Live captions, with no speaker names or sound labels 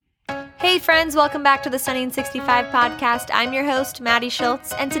Hey friends, welcome back to the Sunny and 65 podcast. I'm your host, Maddie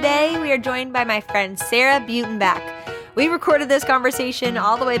Schultz, and today we are joined by my friend Sarah Butenbach. We recorded this conversation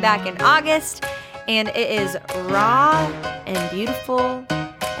all the way back in August, and it is raw and beautiful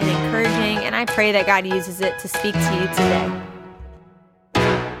and encouraging, and I pray that God uses it to speak to you today.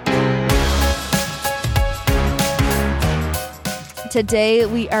 Today,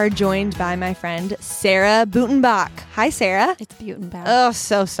 we are joined by my friend, Sarah Butenbach. Hi, Sarah. It's Butenbach. Oh,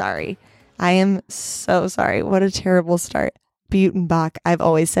 so sorry. I am so sorry. What a terrible start. Butenbach. I've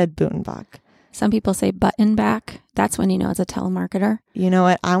always said Butenbach. Some people say button back. That's when you know it's a telemarketer. You know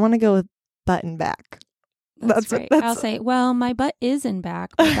what? I want to go with button back. That's right. I'll say, well, my butt is in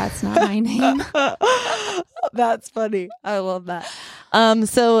back, but that's not my name. That's funny. I love that.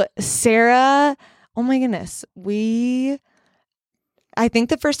 So Sarah, oh my goodness. I think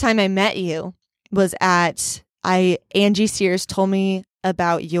the first time I met you was Angie Sears told me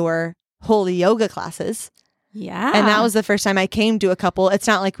about your holy yoga classes. Yeah. And that was the first time I came to a couple. It's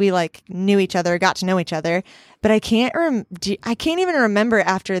not like we knew each other, got to know each other, but I can't even remember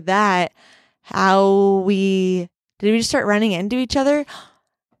after that did we just start running into each other?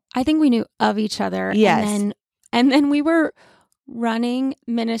 I think we knew of each other. Yes. And then we were running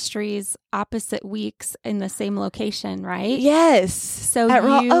ministries opposite weeks in the same location, right? Yes. So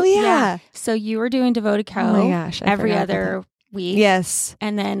So you were doing Devoted Co. Oh my gosh, every other week. Yes.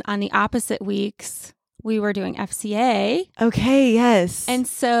 And then on the opposite weeks, we were doing FCA. Okay. Yes. And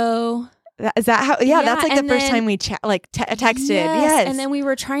so is that how? Yeah, that's the first time we texted. Yes. And then we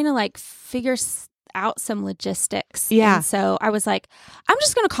were trying to figure out some logistics. Yeah. And so I was like, I'm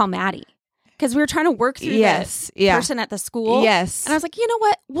just going to call Maddie. Because we were trying to work through this person at the school. Yes. And I was like, you know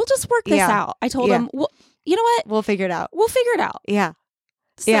what? We'll just work this out. I told him, well, you know what? We'll figure it out. Yeah.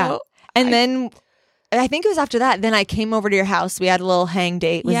 So And then I think it was after that, then I came over to your house. We had a little hang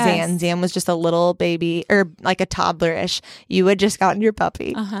date with Zan. Zan was just a little baby or like a toddler-ish. You had just gotten your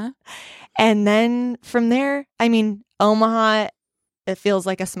puppy. Uh-huh. And then from there, Omaha, it feels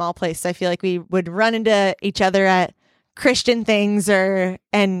like a small place. So I feel like we would run into each other at Christian things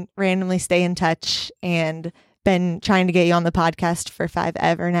and randomly stay in touch, and been trying to get you on the podcast for 5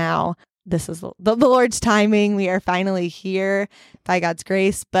 ever now. This is the Lord's timing. We are finally here by God's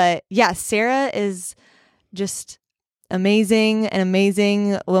grace. But yeah, Sarah is just an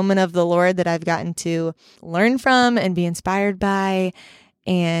amazing woman of the Lord that I've gotten to learn from and be inspired by.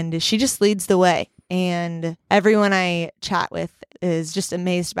 And she just leads the way. And everyone I chat with is just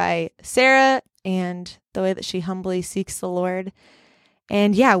amazed by Sarah and the way that she humbly seeks the Lord.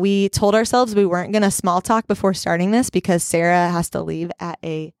 And yeah, we told ourselves we weren't going to small talk before starting this because Sarah has to leave at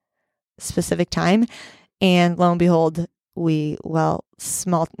a specific time. And lo and behold, I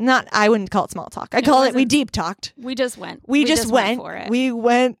wouldn't call it small talk. We deep talked. We just went. We just went for it. We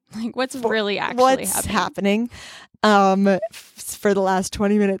went. What's really actually happening for the last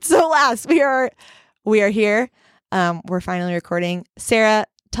 20 minutes. So we are here. We're finally recording. Sarah,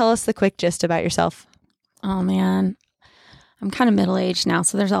 tell us the quick gist about yourself. Oh, man. I'm kind of middle-aged now,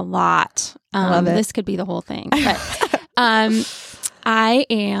 so there's a lot. Love it. This could be the whole thing. But I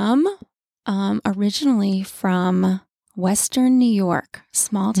am originally from Western New York,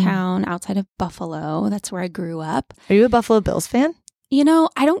 small town outside of Buffalo. That's where I grew up. Are you a Buffalo Bills fan?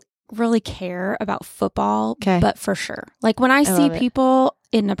 I don't really care about football, but for sure. When I see people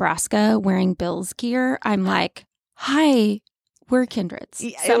in Nebraska wearing Bills gear, I'm like, hi, we're kindreds.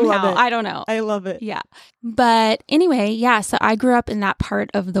 Somehow. I don't know. I love it. Yeah. But anyway, so I grew up in that part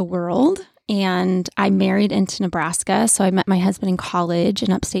of the world, and I married into Nebraska. So I met my husband in college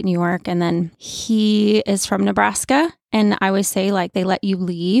in upstate New York, and then he is from Nebraska. And I always say they let you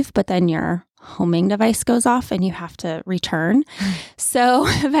leave, but then your homing device goes off and you have to return. So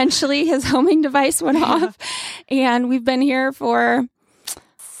eventually his homing device went off, and we've been here for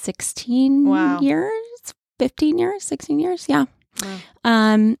 16 years, 15 years, 16 years. Yeah.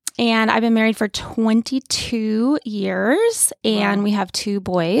 Wow. And I've been married for 22 years, and we have 2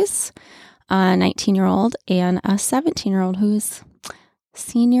 boys, a 19-year-old and a 17-year-old who's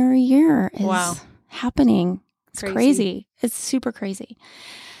senior year is happening. It's crazy. It's super crazy.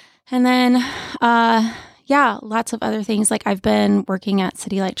 And then, lots of other things. I've been working at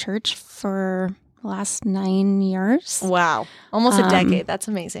City Light Church for the last 9 years. Wow. Almost a decade. That's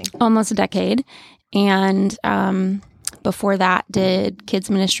amazing. Almost a decade. And before that, did kids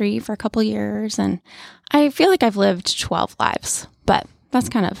ministry for a couple years. And I feel like I've lived 12 lives, but that's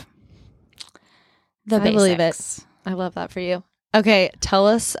kind of the basics. I believe it. I love that for you. Okay, tell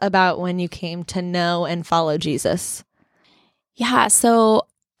us about when you came to know and follow Jesus. Yeah, so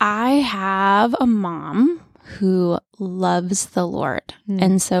I have a mom who loves the Lord.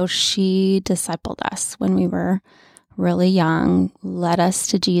 And so she discipled us when we were really young, led us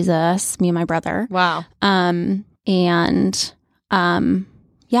to Jesus, me and my brother. Wow.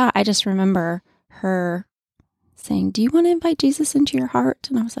 I just remember her saying, "Do you want to invite Jesus into your heart?"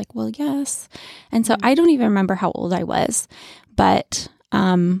 And I was like, "Well, yes." And so I don't even remember how old I was, but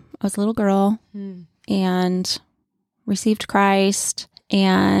I was a little girl and received Christ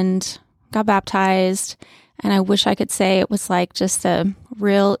and got baptized. And I wish I could say it was like just a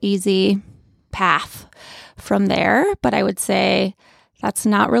real easy path from there. But I would say that's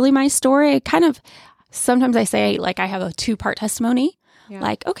not really my story. Sometimes I say like I have a 2-part testimony. Yeah.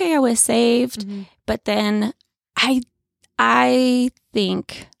 Like, okay, I was saved, but then I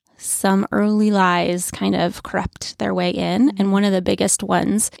think some early lies kind of crept their way in. And one of the biggest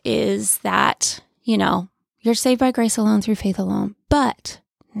ones is that, you're saved by grace alone through faith alone. But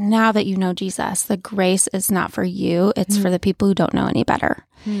now that you know Jesus, the grace is not for you. It's for the people who don't know any better.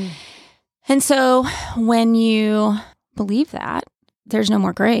 And so when you believe that there's no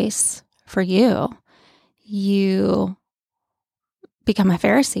more grace for you, you become a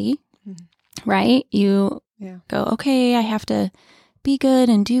Pharisee, right? You go, okay, I have to be good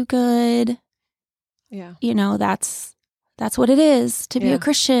and do good. Yeah. That's what it is to be a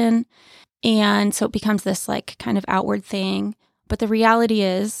Christian. And so it becomes this like kind of outward thing. But the reality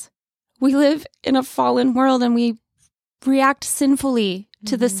is we live in a fallen world and we react sinfully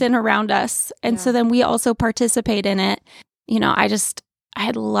to the sin around us. And so then we also participate in it. I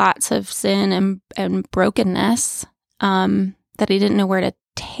had lots of sin and brokenness that I didn't know where to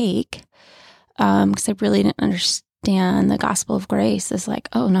take because I really didn't understand the gospel of grace is like,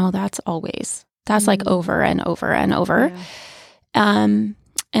 oh no, that's like over and over and over. Yeah.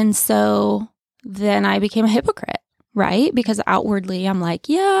 And so then I became a hypocrite, right? Because outwardly I'm like,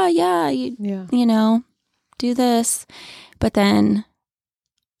 you do this. But then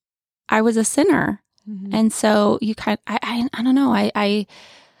I was a sinner. And so you I don't know. I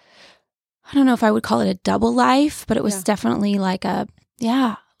don't know if I would call it a double life, but it was definitely like I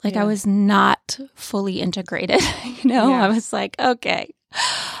was not fully integrated, I was like, okay.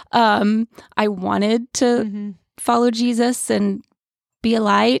 I wanted to follow Jesus and be a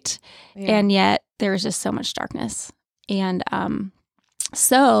light. And yet there was just so much darkness. And,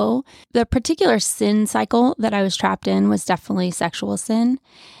 so the particular sin cycle that I was trapped in was definitely sexual sin.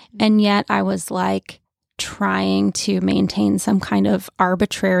 And yet I was like trying to maintain some kind of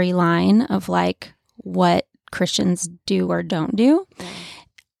arbitrary line of like what Christians do or don't do.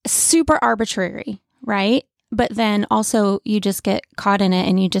 Super arbitrary, right? But then also you just get caught in it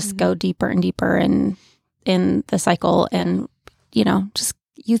and you just go deeper and deeper in the cycle and, just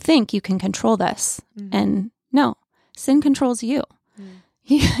you think you can control this. And no, sin controls you.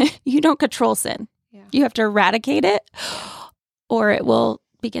 You don't control sin. Yeah. You have to eradicate it or it will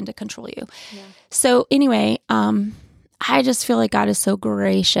begin to control you. Yeah. So anyway, I just feel like God is so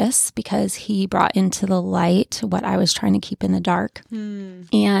gracious because he brought into the light what I was trying to keep in the dark.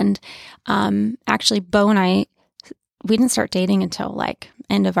 And actually, Bo and I, we didn't start dating until like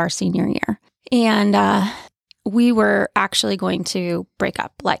end of our senior year. And we were actually going to break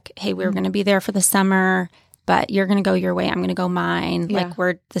up. Like, hey, we were going to be there for the summer, but you're going to go your way. I'm going to go mine. Yeah.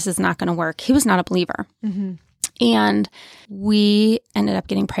 Like, this is not going to work. He was not a believer. And we ended up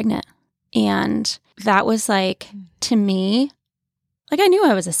getting pregnant. And that was like, to me, like I knew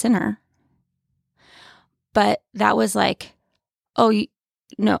I was a sinner. But that was like,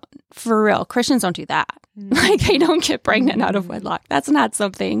 no, for real, Christians don't do that. Like they don't get pregnant out of wedlock. That's not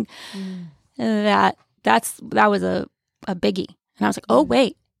something that was a biggie. And I was like, oh,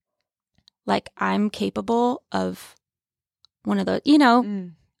 wait, like I'm capable of one of the,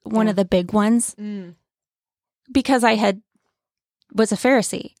 one of the big ones because I was a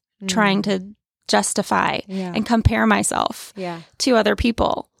Pharisee trying to justify and compare myself to other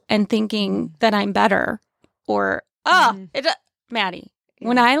people and thinking that I'm better or, Maddie,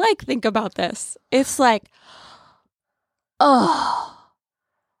 when I like think about this, it's like, how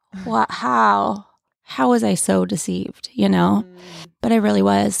was I so deceived, But I really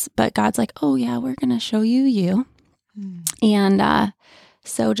was. But God's like, oh yeah, we're going to show you. And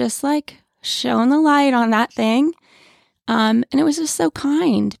so just like shone the light on that thing. And it was just so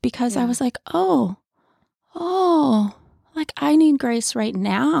kind because I was like, oh, like I need grace right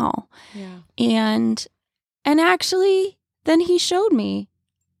now. Yeah. And actually then he showed me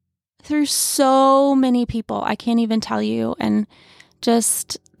through so many people, I can't even tell you, and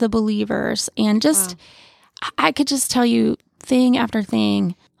just the believers and just, I could just tell you thing after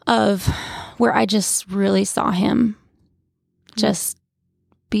thing of where I just really saw him just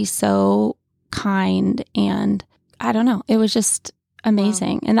be so kind, and I don't know. It was just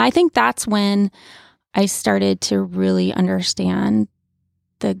amazing. Wow. And I think that's when I started to really understand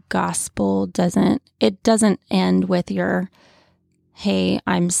the gospel doesn't end with your, hey,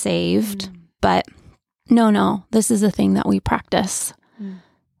 I'm saved, but no, this is a thing that we practice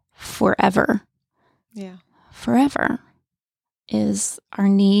forever. Yeah. Forever is our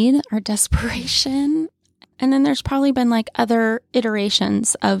need, our desperation. And then there's probably been like other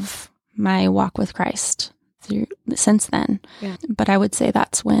iterations of my walk with Christ since then. Yeah. But I would say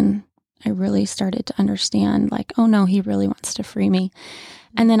that's when I really started to understand, like, oh no, he really wants to free me.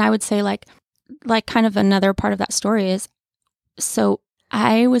 And then I would say like kind of another part of that story is, so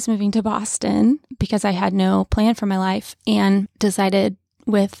I was moving to Boston because I had no plan for my life and decided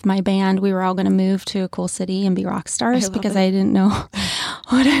with my band, we were all going to move to a cool city and be rock stars because I didn't know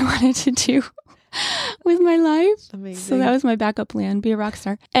what I wanted to do with my life. Amazing. So that was my backup plan, be a rock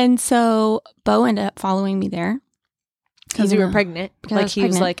star. And so Bo ended up following me there. Because you were pregnant. Like he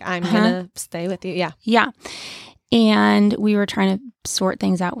was like, I'm going to stay with you. Yeah. Yeah. And we were trying to sort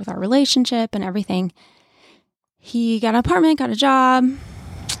things out with our relationship and everything. He got an apartment, got a job,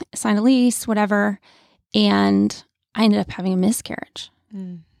 signed a lease, whatever. And I ended up having a miscarriage.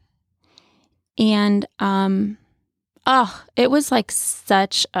 And, it was like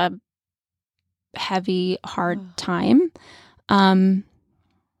such a heavy, hard time.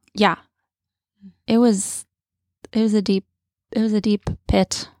 Yeah, it was a deep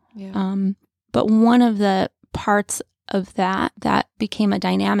pit. Yeah. But one of the parts of that became a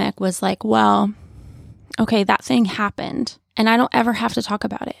dynamic was like, well, okay, that thing happened and I don't ever have to talk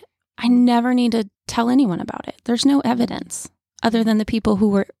about it. I never need to tell anyone about it. There's no evidence other than the people who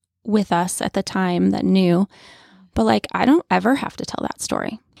were with us at the time that knew. But like, I don't ever have to tell that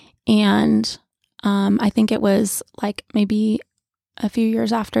story. And I think it was like maybe a few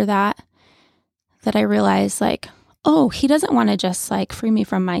years after that I realized like, oh, he doesn't want to just like free me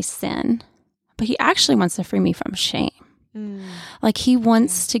from my sin, but he actually wants to free me from shame. Like he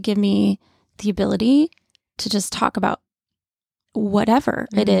wants to give me the ability to just talk about whatever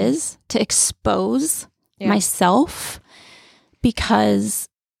it is, to expose myself, because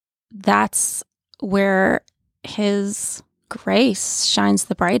that's where his grace shines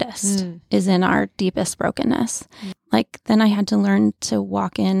the brightest, is in our deepest brokenness. Like then I had to learn to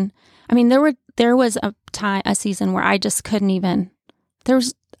walk in. I mean, there was a season where I just couldn't even, I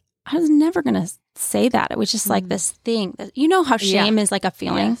was never going to say that. It was just like this thing that, you know how shame is like a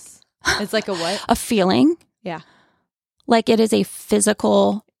feeling? Yes. It's like a what? A feeling. Yeah. Like it is a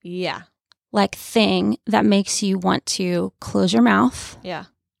physical like thing that makes you want to close your mouth. Yeah.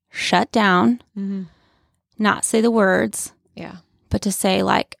 Shut down. Not say the words. Yeah. But to say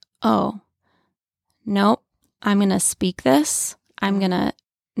like, oh, nope, I'm going to speak this. I'm going to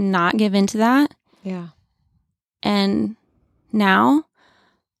not give into that. Yeah. And now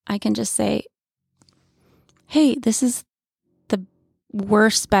I can just say, hey, this is the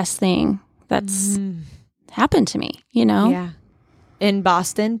worst, best thing that's happened to me, you know? Yeah. In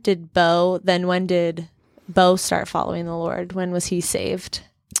Boston, when did Bo start following the Lord? When was he saved?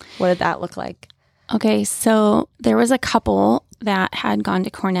 What did that look like? Okay, so there was a couple that had gone to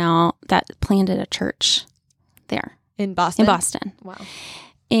Cornell that planted a church there. In Boston? In Boston. Wow.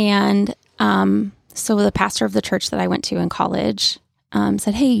 And so the pastor of the church that I went to in college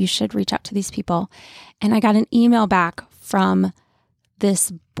said, hey, you should reach out to these people. And I got an email back from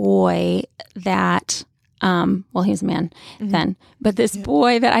this boy that, well, he was a man then, but this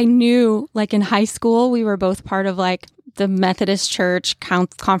boy that I knew like in high school, we were both part of like the Methodist Church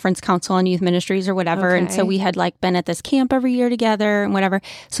Conference Council on Youth Ministries or whatever. Okay. And so we had like been at this camp every year together and whatever.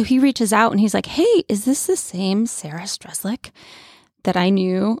 So he reaches out and he's like, hey, is this the same Sarah Strezlik that I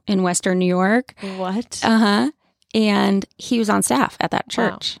knew in Western New York? What? And he was on staff at that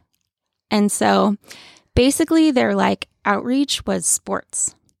church. Wow. And so basically their like outreach was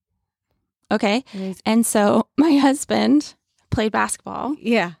sports. Okay. Amazing. And so my husband played basketball.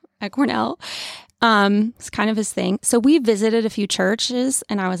 Yeah. At Cornell. It's kind of his thing. So we visited a few churches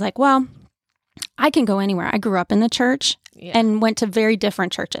and I was like, well, I can go anywhere. I grew up in the church and went to very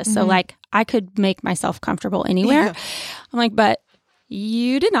different churches. So like I could make myself comfortable anywhere. Yeah. I'm like, but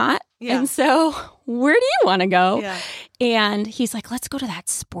you did not. Yeah. And so where do you want to go? Yeah. And he's like, let's go to that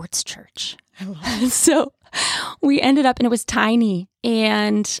sports church. So we ended up, and it was tiny.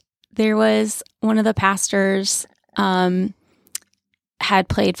 And there was one of the pastors had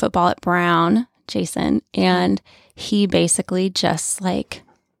played football at Brown, Jason, and he basically just like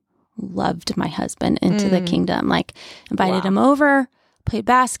loved my husband into the kingdom. Like invited him over, played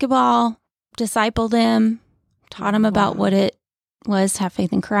basketball, discipled him, taught him about what it was to have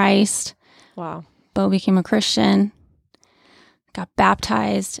faith in Christ. Wow. Bo became a Christian, got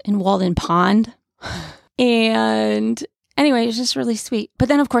baptized in Walden Pond. And anyway, it was just really sweet. But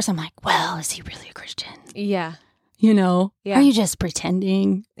then, of course, I'm like, well, is he really a Christian? Yeah. You know, Yeah. Are you just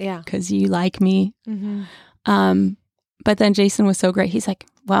pretending Yeah. because you like me? Mm-hmm. But then Jason was so great. He's like,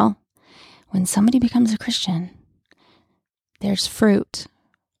 well, when somebody becomes a Christian, there's fruit.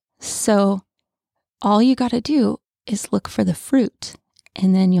 So all you got to do is look for the fruit,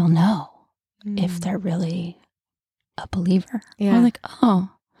 and then you'll know if they're really a believer. Yeah. I'm like, oh,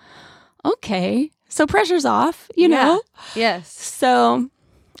 okay. So pressure's off, you know? Yes. So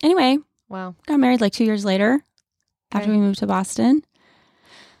anyway, Wow. got married like 2 years later after we moved to Boston.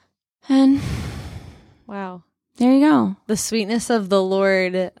 And Wow. there you go. The sweetness of the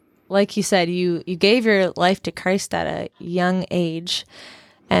Lord, like you said, you gave your life to Christ at a young age,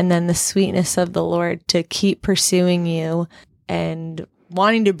 and then the sweetness of the Lord to keep pursuing you and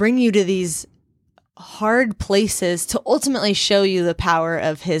wanting to bring you to these hard places to ultimately show you the power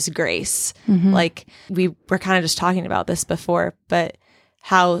of his grace. Like we were kind of just talking about this before, but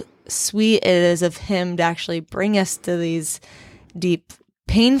how sweet it is of him to actually bring us to these deep,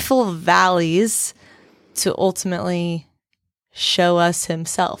 painful valleys to ultimately show us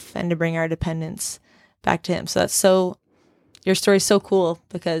himself and to bring our dependence back to him. So your story is so cool,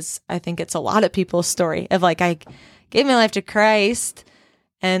 because I think it's a lot of people's story of like, I gave my life to Christ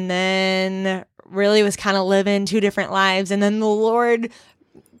and then really was kind of living two different lives. And then the Lord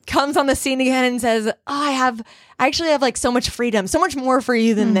comes on the scene again and says, oh, I actually have like so much freedom, so much more for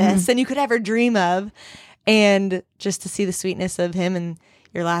you than this than you could ever dream of. And just to see the sweetness of him and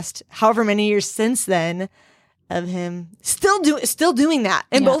your last however many years since then of him still doing that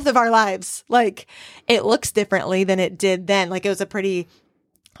in both of our lives. Like it looks differently than it did then. Like it was a pretty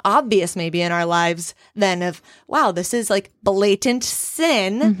obvious maybe in our lives then of, wow, this is like blatant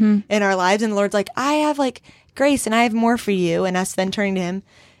sin in our lives. And the Lord's like, I have like grace and I have more for you. And us then turning to him.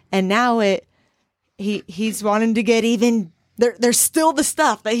 And now he's wanting to get even, there's still the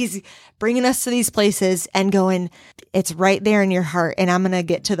stuff that he's bringing us to these places and going, it's right there in your heart. And I'm going to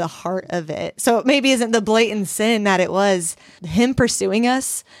get to the heart of it. So it maybe isn't the blatant sin that it was him pursuing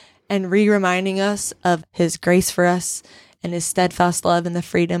us and reminding us of his grace for us and his steadfast love and the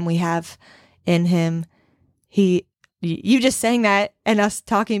freedom we have in him. You just saying that and us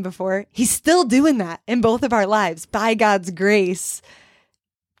talking before, he's still doing that in both of our lives by God's grace.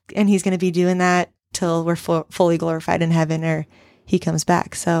 And he's going to be doing that till we're fully glorified in heaven or he comes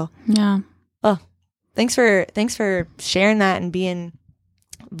back. So yeah. Oh, thanks for sharing that and being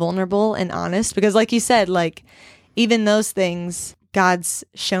vulnerable and honest, because like you said, like even those things, God's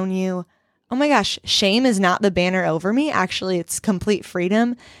shown you, oh my gosh, shame is not the banner over me. Actually, it's complete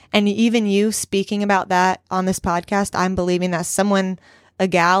freedom. And even you speaking about that on this podcast, I'm believing that someone, a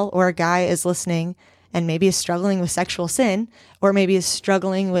gal or a guy is listening and maybe is struggling with sexual sin, or maybe is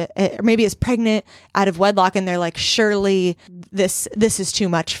struggling with, or maybe is pregnant out of wedlock and they're like, surely this is too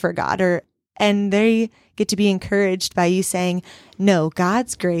much for God, and they get to be encouraged by you saying, no,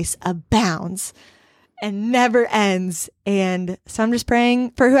 God's grace abounds and never ends. And so I'm just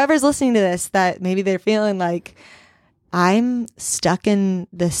praying for whoever's listening to this, that maybe they're feeling like I'm stuck in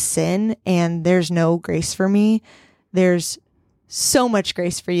the sin and there's no grace for me. There's so much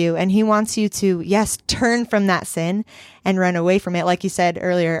grace for you. And he wants you to, yes, turn from that sin and run away from it. Like you said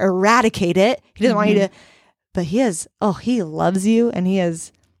earlier, eradicate it. He doesn't want you to, but he loves you and he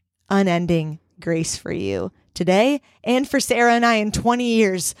has unending grace for you today and for Sarah and I in 20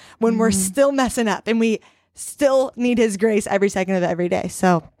 years when we're still messing up and we still need his grace every second of every day.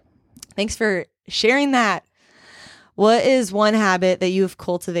 So thanks for sharing that. What is one habit that you have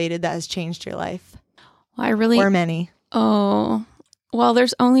cultivated that has changed your life? Well, or many? Oh, well,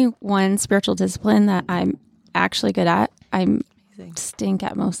 there's only one spiritual discipline that I'm actually good at. I stink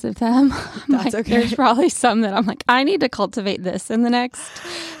at most of them. That's okay. There's probably some that I'm like, I need to cultivate this in the next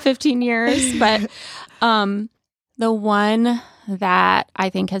 15 years. But the one that I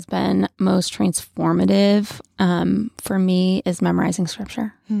think has been most transformative for me is memorizing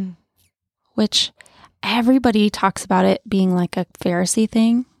scripture, which everybody talks about it being like a Pharisee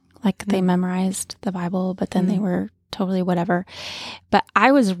thing. Like they memorized the Bible, but then they were totally whatever. But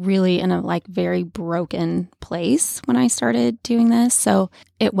I was really in a like very broken place when I started doing this. So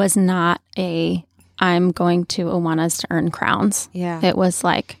it was not I'm going to Awanas to earn crowns. Yeah. It was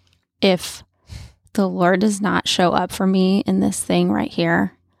like, if the Lord does not show up for me in this thing right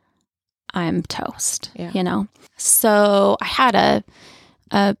here, I'm toast, you know? So I had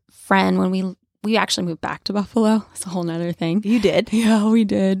a friend when we actually moved back to Buffalo. It's a whole nother thing. You did? Yeah, we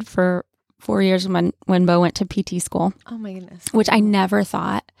did for 4 years when Bo went to PT school. Oh my goodness. Which I never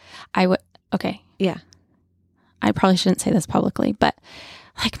thought I would. okay, Yeah. I probably shouldn't say this publicly, but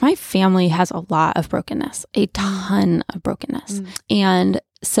like my family has a lot of brokenness, a ton of brokenness. And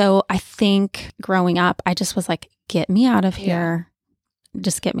so I think growing up, I just was like, get me out of here.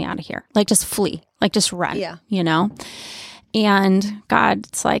 Just get me out of here. Like just flee, like just run, you know? And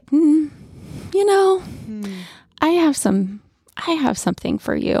God's like, I have something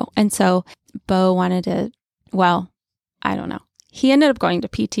for you. And so Bo wanted to, I don't know. He ended up going to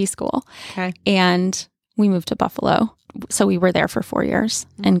PT school. Okay. And we moved to Buffalo. So we were there for 4 years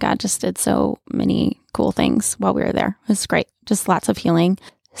and God just did so many cool things while we were there. It was great. Just lots of healing.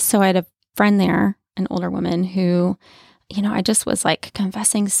 So I had a friend there, an older woman who, I just was like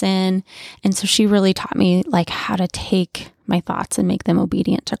confessing sin. And so she really taught me like how to take my thoughts and make them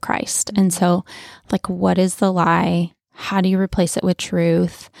obedient to Christ. And so like, what is the lie? How do you replace it with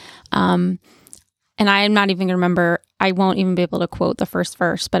truth? And I am not even going to remember, I won't even be able to quote the first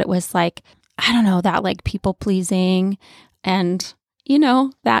verse, but it was like, I don't know, that like people pleasing and,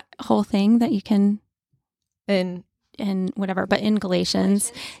 that whole thing that you can, and whatever, but in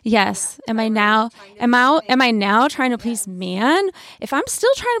Galatians, yes. Am I now trying to please man? If I'm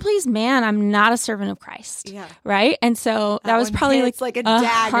still trying to please man, I'm not a servant of Christ. Yeah. Right. And so that was probably like a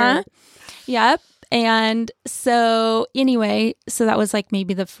dagger. Yep. And so anyway, so that was like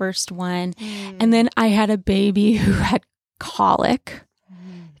maybe the first one. And then I had a baby who had colic.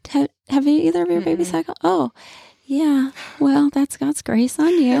 Have either of your babies had colic? Oh, yeah. Well, that's God's grace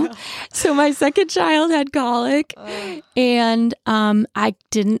on you. So my second child had colic and I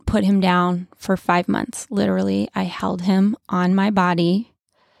didn't put him down for 5 months. Literally, I held him on my body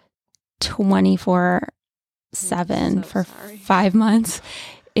 24/7 for 5 months.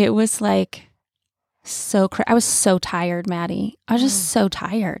 It was like I was so tired, Maddie. I was just so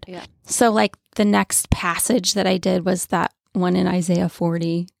tired. Yeah. So like the next passage that I did was that one in Isaiah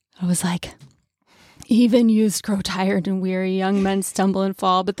 40. I was like, even youths grow tired and weary, young men stumble and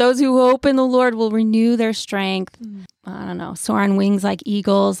fall, but those who hope in the Lord will renew their strength. I don't know, soar on wings like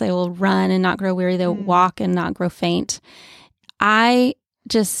eagles. They will run and not grow weary. They will walk and not grow faint. I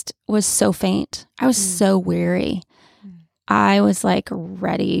just was so faint. I was so weary. I was like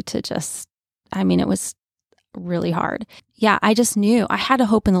ready to it was really hard. Yeah, I just knew I had to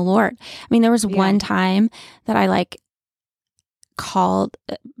hope in the Lord. I mean, there was one time that I like called,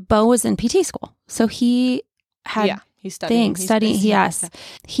 Bo was in PT school. So he had he's studying. Yes.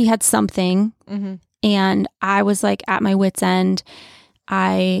 He had something and I was like at my wit's end.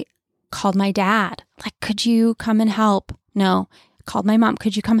 I called my dad, like, could you come and help? No. Called my mom,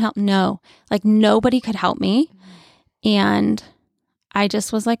 could you come help? No. Like nobody could help me. And I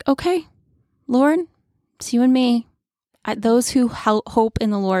just was like, okay, Lord, it's you and me. Those who hope in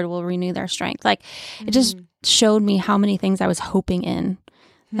the Lord will renew their strength. Like it just showed me how many things I was hoping in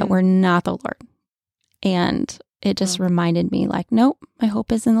that were not the Lord. And it just reminded me like, nope, my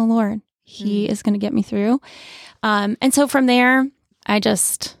hope is in the Lord. He is going to get me through. And so from there, I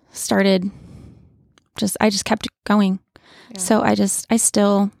just started, I just kept going. Yeah. So I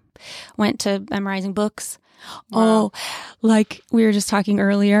still went to memorizing books. Wow. Oh, like we were just talking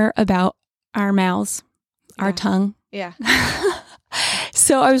earlier about our mouths, our tongue. Yeah.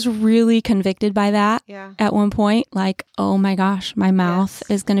 So I was really convicted by that at one point. Like, oh my gosh, my mouth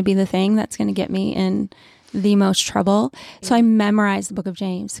is going to be the thing that's going to get me in the most trouble. Yeah. So I memorized the book of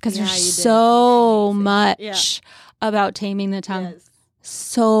James because there's so much about taming the tongue. Yes.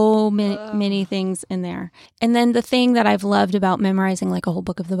 So many things in there. And then the thing that I've loved about memorizing like a whole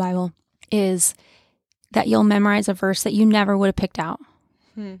book of the Bible is that you'll memorize a verse that you never would have picked out.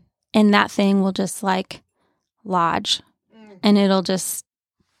 And that thing will just like lodge and it'll just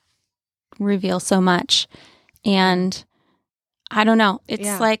reveal so much. And I don't know,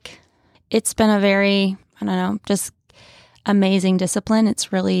 it's like, it's been a very, just amazing discipline.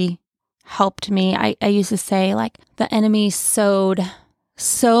 It's really helped me. I used to say like the enemy sowed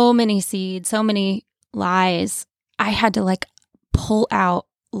so many seeds, so many lies. I had to like pull out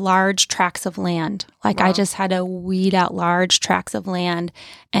large tracts of land. Like I just had to weed out large tracts of land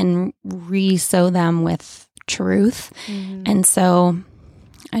and re-sow them with truth. And so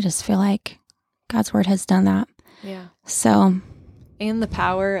I just feel like God's word has done that. Yeah. So. And the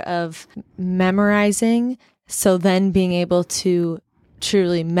power of memorizing. So then being able to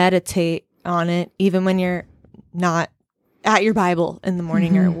truly meditate on it, even when you're not at your Bible in the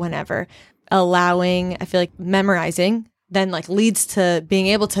morning or whenever, I feel like memorizing then like leads to being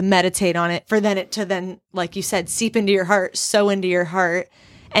able to meditate on it for then it to then, like you said, seep into your heart, sow into your heart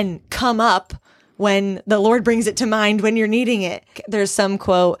and come up when the Lord brings it to mind when you're needing it. There's some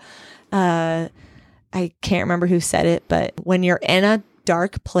quote, I can't remember who said it, but when you're in a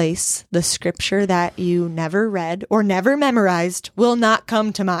dark place, the scripture that you never read or never memorized will not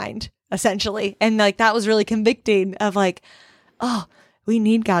come to mind, essentially. And like, that was really convicting of like, oh, we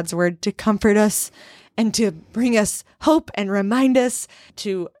need God's word to comfort us and to bring us hope and remind us,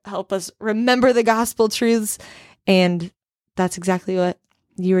 to help us remember the gospel truths. And that's exactly what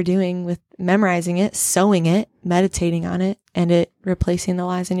you were doing with memorizing it, sowing it, meditating on it, and it replacing the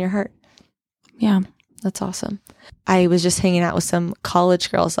lies in your heart. Yeah. That's awesome. I was just hanging out with some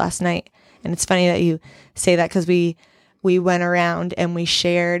college girls last night, and it's funny that you say that because we went around and we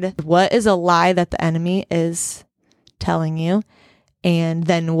shared what is a lie that the enemy is telling you, and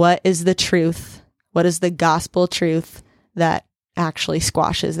then what is the truth, what is the gospel truth that actually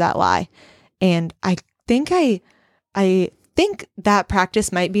squashes that lie. And I think that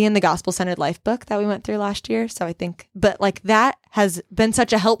practice might be in the Gospel Centered Life book that we went through last year. So I think, but like that has been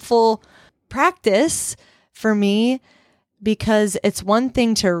such a helpful practice for me, because it's one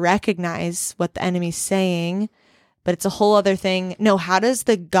thing to recognize what the enemy's saying, but it's a whole other thing. No, how does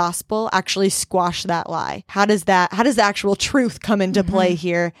the gospel actually squash that lie? How does the actual truth come into play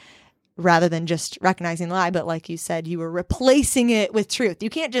here, rather than just recognizing the lie? But like you said, you were replacing it with truth. You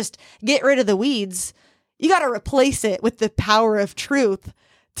can't just get rid of the weeds. You got to replace it with the power of truth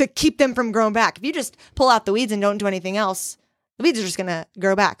to keep them from growing back. If you just pull out the weeds and don't do anything else, the weeds are just going to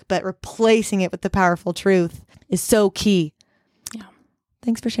grow back. But replacing it with the powerful truth is so key. Yeah.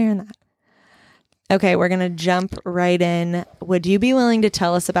 Thanks for sharing that. Okay, we're going to jump right in. Would you be willing to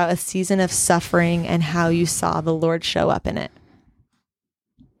tell us about a season of suffering and how you saw the Lord show up in it?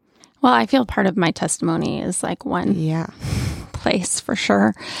 Well, I feel part of my testimony is like one place for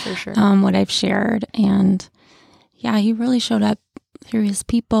sure. For sure. What I've shared. And yeah, he really showed up through his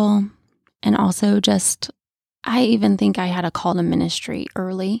people. And also just, I even think I had a call to ministry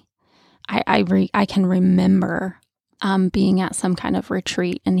early. I can remember being at some kind of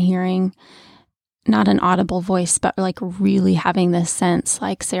retreat and hearing not an audible voice, but like really having this sense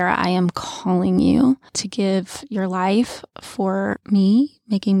like, Sarah, I am calling you to give your life for me,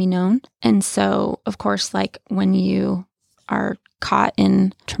 making me known. And so, of course, like when you are caught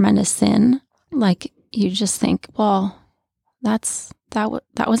in tremendous sin, like you just think, well, that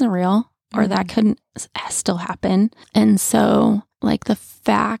wasn't real, or that couldn't still happen. And so like the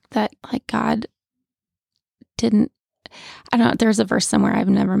fact that like God didn't, I don't know, there's a verse somewhere, I've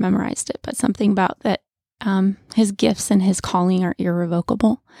never memorized it, but something about that his gifts and his calling are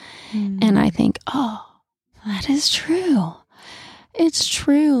irrevocable. And I think, oh, that is true. It's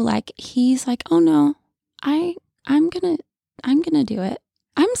true. Like he's like, oh no, I'm gonna do it.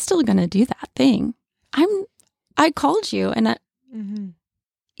 I'm still gonna do that thing. I called you, and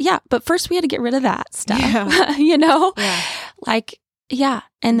yeah, but first we had to get rid of that stuff, you know? Yeah. Like, yeah.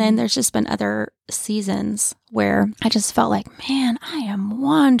 And then there's just been other seasons where I just felt like, man, I am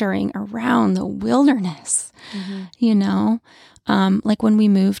wandering around the wilderness, you know? Like when we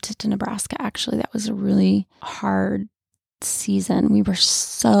moved to Nebraska, actually, that was a really hard season. We were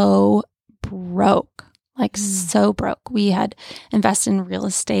so broke, so broke. We had invested in real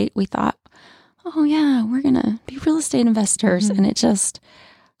estate. We thought, oh yeah, we're going to be real estate investors. And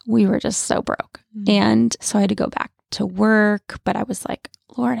we were just so broke. And so I had to go back to work, but I was like,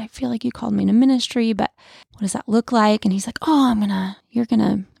 Lord, I feel like you called me to ministry, but what does that look like? And he's like, oh, you're going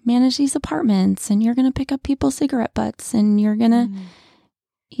to manage these apartments, and you're going to pick up people's cigarette butts, and you're going to,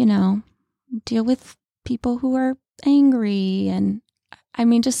 you know, deal with people who are angry. And I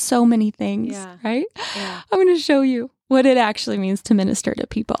mean, just so many things, right? Yeah. I'm going to show you what it actually means to minister to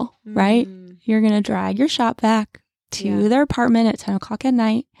people, right? You're going to drag your shop vac to their apartment at 10 o'clock at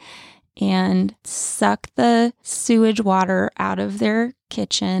night and suck the sewage water out of their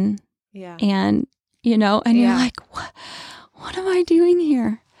kitchen. Yeah. And, you know, and you're like, what am I doing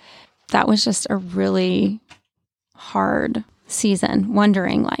here? That was just a really hard season,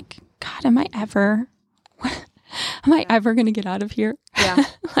 wondering like, God, am I ever going to get out of here? Yeah.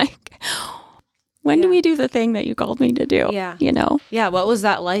 Like, when do we do the thing that you called me to do? Yeah. You know? Yeah. What was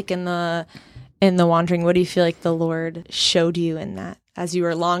that like in the wandering? What do you feel like the Lord showed you in that? As you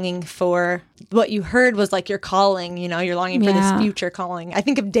were longing for what you heard was like your calling, you know, you're longing for this future calling. I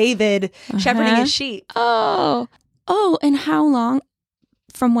think of David shepherding his sheep. Oh, and how long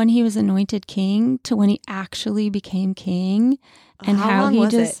from when he was anointed king to when he actually became king, and how he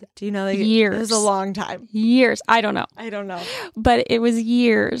just, do you know, years. It was a long time. Years. I don't know. But it was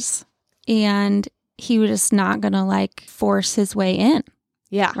years, and he was just not going to like force his way in.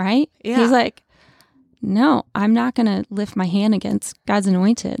 Yeah. Right? Yeah. He's like, no, I'm not going to lift my hand against God's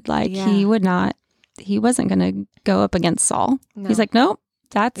anointed. Like he wasn't going to go up against Saul. No. He's like, nope,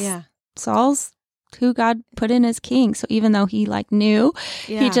 that's Saul's who God put in as king. So even though he like knew,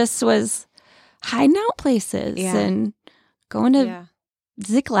 he just was hiding out places and going to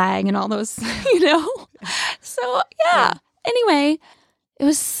Ziklag and all those, you know? So anyway, it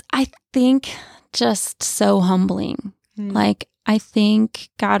was, I think, just so humbling. Like, I think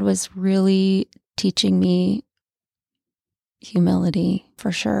God was really teaching me humility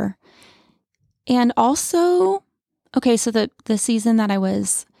for sure. And also, okay, so the season that I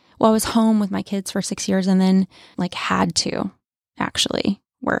was home with my kids for 6 years and then like had to actually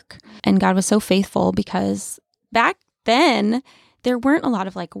work. And God was so faithful because back then there weren't a lot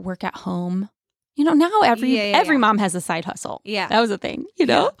of like work at home. You know, now every mom has a side hustle. Yeah. That was a thing, you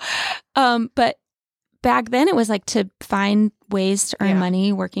know? But back then it was like to find ways to earn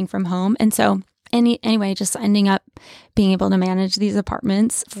money working from home. And so anyway, just ending up being able to manage these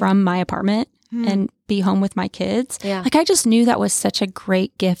apartments from my apartment and be home with my kids. Yeah. Like I just knew that was such a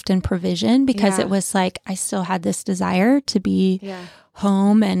great gift and provision because it was like I still had this desire to be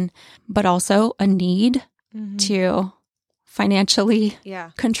home but also a need to financially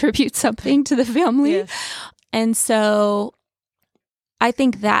contribute something to the family. Yes. And so I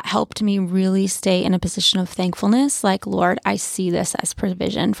think that helped me really stay in a position of thankfulness. Like, Lord, I see this as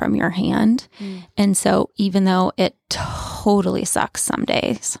provision from your hand. And so even though it totally sucks some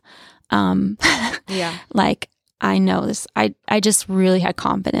days, like I know this, I just really had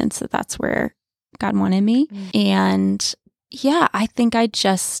confidence that that's where God wanted me. And I think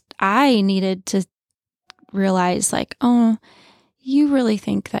I needed to realize like, oh, you really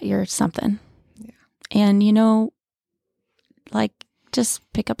think that you're something. Yeah. And you know, like, just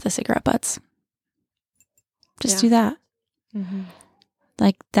pick up the cigarette butts. Just do that.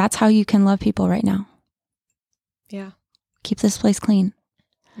 Like, that's how you can love people right now. Yeah. Keep this place clean.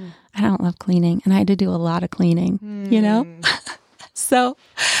 I don't love cleaning, and I had to do a lot of cleaning, you know? So,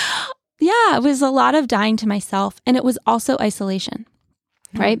 it was a lot of dying to myself, and it was also isolation,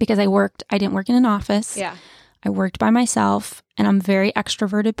 right? Because I didn't work in an office. Yeah. I worked by myself, and I'm a very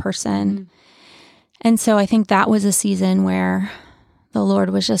extroverted person. And so I think that was a season where the Lord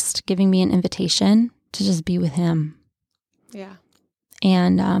was just giving me an invitation to just be with him. Yeah.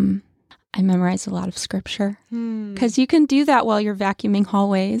 And I memorized a lot of scripture because you can do that while you're vacuuming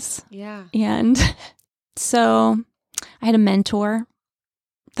hallways. Yeah. And so I had a mentor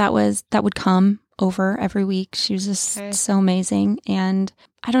that would come over every week. She was just so amazing. And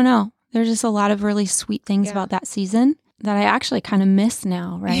I don't know, there's just a lot of really sweet things about that season that I actually kind of miss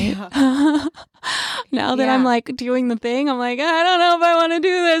now, right? Yeah. Now that I'm like doing the thing, I'm like, I don't know if I want to do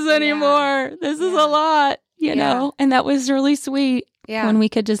this anymore. This is a lot, you know? And that was really sweet when we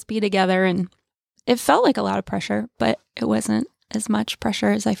could just be together. And it felt like a lot of pressure, but it wasn't as much pressure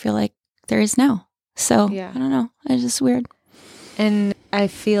as I feel like there is now. So I don't know. It's just weird. And I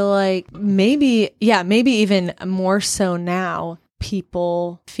feel like maybe even more so now,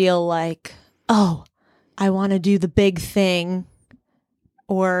 people feel like, oh, I want to do the big thing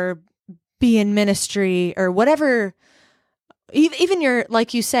or be in ministry or whatever. Even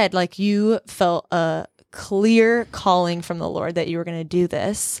like you said, like you felt a clear calling from the Lord that you were going to do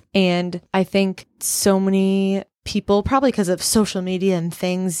this. And I think so many people, probably because of social media and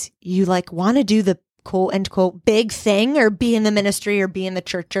things, you like want to do the quote unquote big thing or be in the ministry or be in the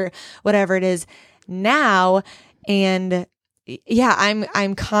church or whatever it is now. And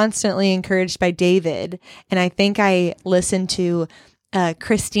I'm constantly encouraged by David. And I think I listened to a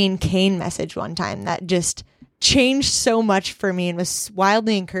Christine Kane message one time that just changed so much for me and was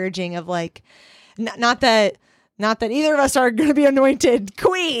wildly encouraging of like, not that either of us are going to be anointed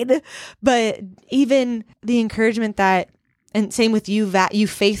queen, but even the encouragement that, and same with you, that you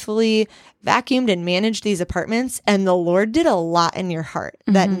faithfully vacuumed and managed these apartments, and the Lord did a lot in your heart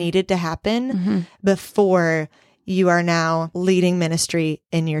that needed to happen before you are now leading ministry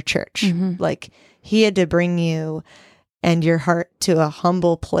in your church. Like he had to bring you and your heart to a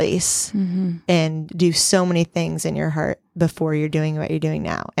humble place and do so many things in your heart before you're doing what you're doing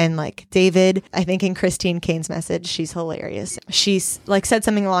now. And like David, I think in Christine Kane's message, she's hilarious. She's like said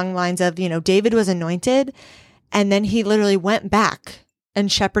something along the lines of, you know, David was anointed and then he literally went back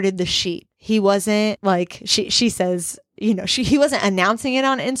and shepherded the sheep. He wasn't like, she says, you know, he wasn't announcing it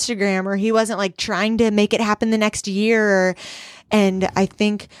on Instagram, or he wasn't like trying to make it happen the next year. And I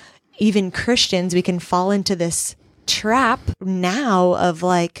think even Christians, we can fall into this trap now of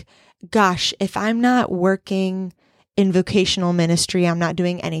like, gosh, if I'm not working in vocational ministry, I'm not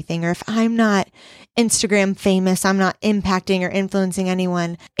doing anything. Or if I'm not Instagram famous, I'm not impacting or influencing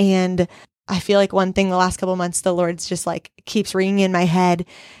anyone. And I feel like one thing the last couple of months, the Lord's just like keeps ringing in my head.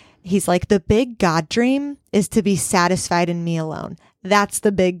 He's like, the big God dream is to be satisfied in me alone. That's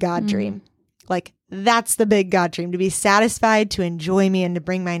the big God dream. Like that's the big God dream, to be satisfied, to enjoy me, and to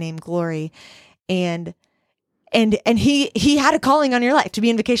bring my name glory. And he had a calling on your life to be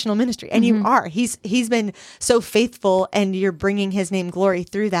in vocational ministry, and you are. He's been so faithful, and you're bringing his name glory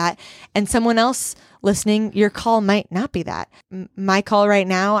through that. And someone else listening, your call might not be that. My call right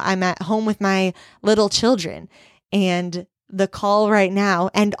now, I'm at home with my little children, and the call right now,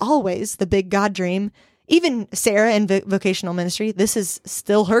 and always the big God dream, even Sarah in vocational ministry, this is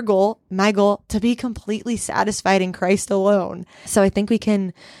still her goal, my goal, to be completely satisfied in Christ alone. So I think we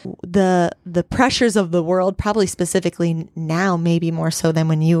can, the pressures of the world, probably specifically now, maybe more so than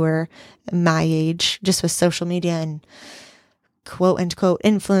when you were my age, just with social media and quote unquote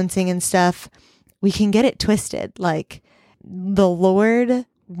influencing and stuff, we can get it twisted. Like, the Lord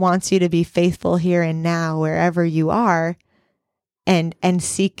wants you to be faithful here and now, wherever you are, and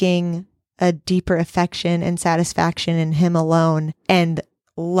seeking a deeper affection and satisfaction in him alone, and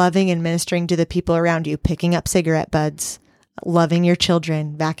loving and ministering to the people around you, picking up cigarette butts, loving your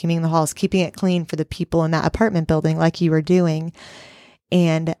children, vacuuming the halls, keeping it clean for the people in that apartment building like you were doing.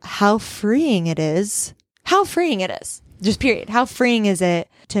 And how freeing it is. How freeing it is. Just period. How freeing is it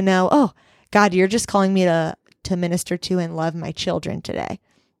to know, oh, God, you're just calling me to minister to and love my children today.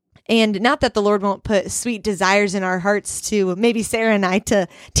 And not that the Lord won't put sweet desires in our hearts to, maybe Sarah and I, to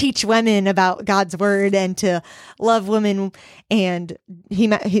teach women about God's word and to love women. And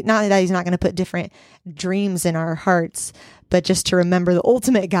not that he's not going to put different dreams in our hearts, but just to remember the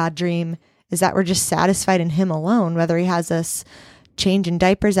ultimate God dream is that we're just satisfied in him alone, whether he has us changing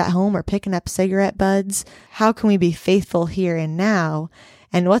diapers at home or picking up cigarette buds. How can we be faithful here and now?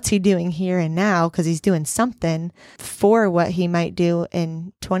 And what's he doing here and now? Because he's doing something for what he might do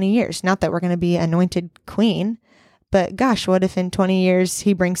in 20 years. Not that we're going to be anointed queen, but gosh, what if in 20 years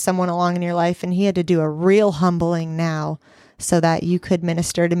he brings someone along in your life and he had to do a real humbling now so that you could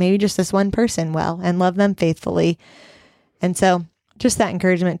minister to maybe just this one person well and love them faithfully. And so just that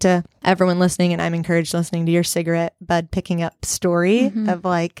encouragement to everyone listening, and I'm encouraged listening to your cigarette bud picking up story of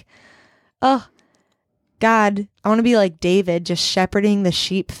like, oh, God, I want to be like David, just shepherding the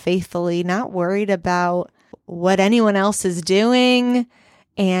sheep faithfully, not worried about what anyone else is doing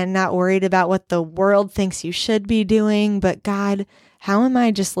and not worried about what the world thinks you should be doing. But God, how am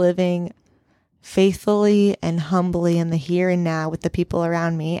I just living faithfully and humbly in the here and now with the people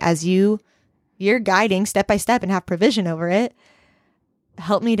around me as you're guiding step by step and have provision over it?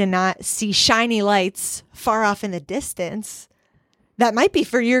 Help me to not see shiny lights far off in the distance. That might be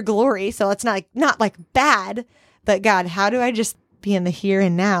for your glory, so it's not like bad, but God, how do I just be in the here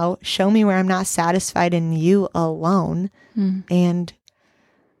and now? Show me where I'm not satisfied in you alone, and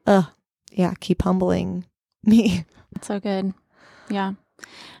keep humbling me. That's so good. Yeah.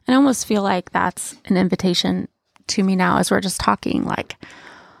 I almost feel like that's an invitation to me now as we're just talking, like,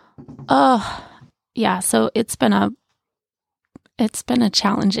 oh, yeah, so it's been a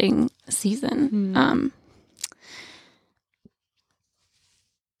challenging season.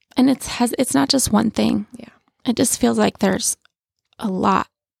 And it's not just one thing. Yeah. It just feels like there's a lot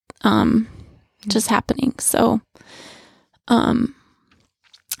just happening. So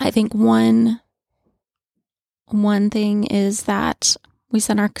I think one thing is that we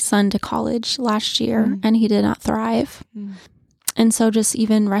sent our son to college last year and he did not thrive. And so just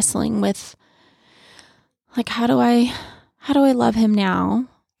even wrestling with, like, how do I love him now?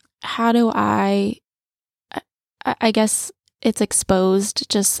 How do I guess it's exposed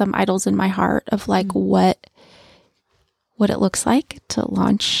just some idols in my heart of like what it looks like to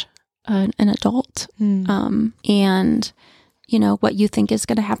launch an adult. And, you know, what you think is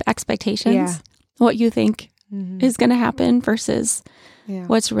going to happen, expectations, what you think is going to happen versus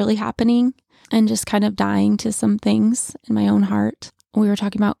what's really happening, and just kind of dying to some things in my own heart. We were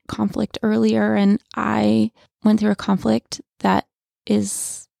talking about conflict earlier, and I went through a conflict that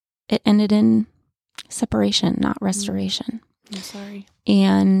it ended in separation, not restoration. I'm sorry.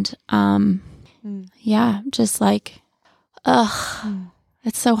 And, just like,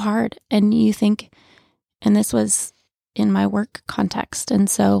 it's so hard. And you think, and this was in my work context. And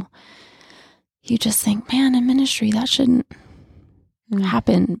so you just think, man, in ministry, that shouldn't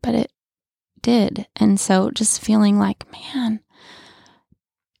happen, but it did. And so just feeling like, man,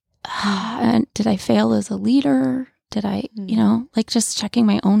 did I fail as a leader? Did I, like just checking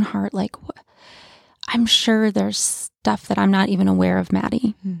my own heart, like, I'm sure there's stuff that I'm not even aware of,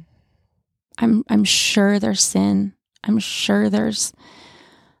 Maddie. I'm sure there's sin. I'm just sure there's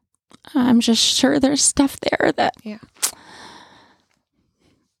stuff there that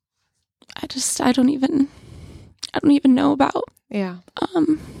I don't even know about. Yeah.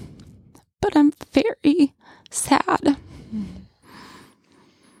 But I'm very sad.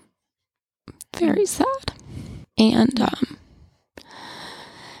 Very very sad. And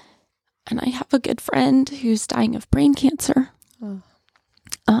I have a good friend who's dying of brain cancer. Oh.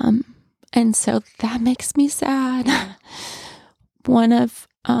 And so that makes me sad. One of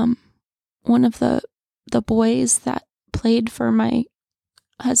the boys that played for my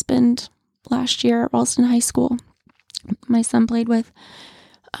husband last year at Ralston High School, my son played with,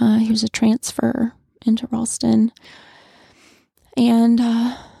 he was a transfer into Ralston. And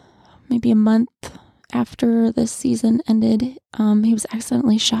maybe a month after this season ended, he was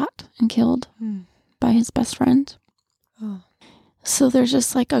accidentally shot and killed by his best friend. Oh. So there's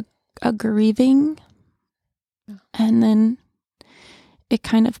just like a grieving, and then it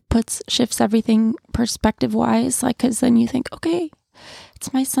kind of shifts everything perspective wise, like, because then you think, okay,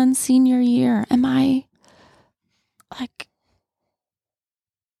 it's my son's senior year. Am I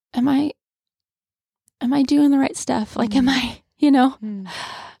doing the right stuff? Like, am I,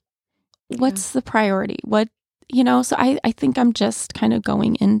 what's the priority? So I think I'm just kind of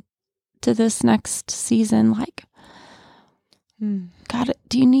going into this next season like, God,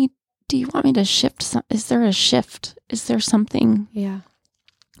 do you want me to shift? Is there a shift? Is there something? Yeah.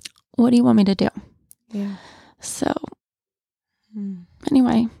 What do you want me to do? Yeah. So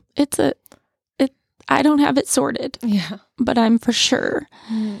anyway, I don't have it sorted. Yeah. But I'm for sure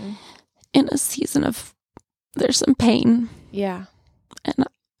in a season of, there's some pain. Yeah. And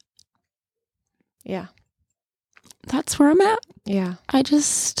yeah. That's where I'm at. Yeah. I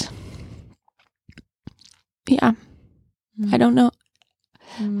just, I don't know.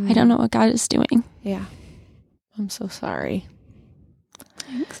 I don't know what God is doing. Yeah. I'm so sorry.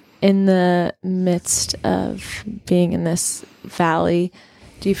 Thanks. In the midst of being in this valley,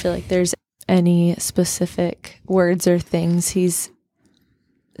 do you feel like there's any specific words or things he's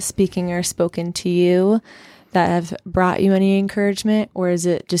speaking or spoken to you that have brought you any encouragement? Or does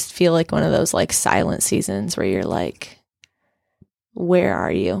it just feel like one of those like silent seasons where you're like, where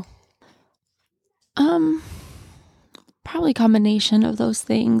are you? Probably a combination of those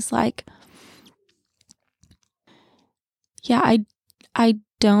things. Like, I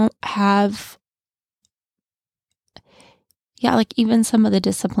don't have, like even some of the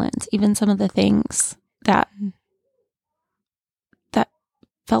disciplines, even some of the things that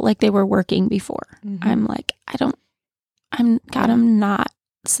felt like they were working before. I'm like, God, I'm not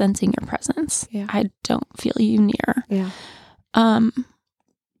sensing your presence. Yeah. I don't feel you near. Yeah.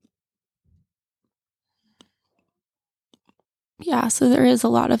 So there is a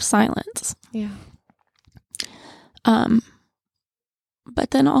lot of silence. Yeah.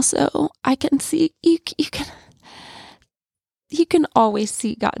 But then also I can see you can always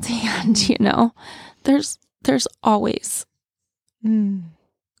see God's hand, There's always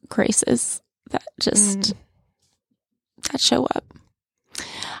graces that just that show up.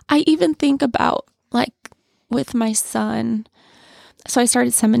 I even think about like with my son. So I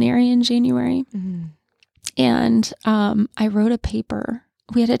started seminary in January. And I wrote a paper.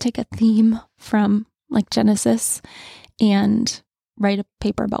 We had to take a theme from like Genesis and write a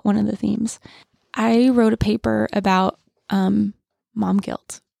paper about one of the themes. I wrote a paper about mom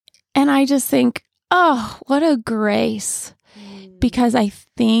guilt. And I just think, oh, what a grace. Because I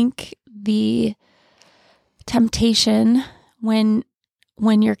think the temptation when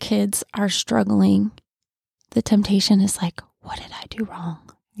your kids are struggling, the temptation is like, what did I do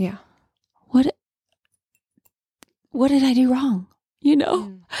wrong? Yeah. What did I do wrong?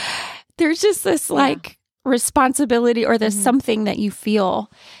 There's just this like responsibility or there's something that you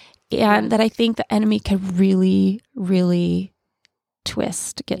feel and that I think the enemy could really, really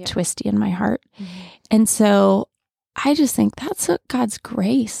get twisty in my heart. And so I just think that's God's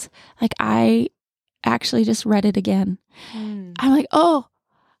grace. Like I actually just read it again. I'm like, oh,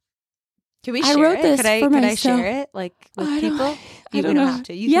 can we share I wrote it? This could I share it like with people? You don't have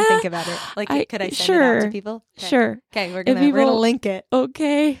to. You can think about it. Like, could I send it out to people? Okay. Sure. Okay, we're gonna link it.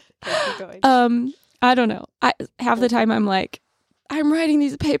 Okay. Keep going. I don't know. Half the time I'm like, I'm writing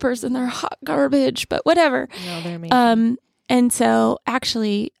these papers and they're hot garbage, but whatever. No, they're amazing. And so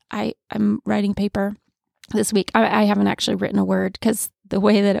actually, I'm writing paper this week. I haven't actually written a word because the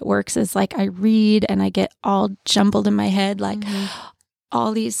way that it works is like I read and I get all jumbled in my head, like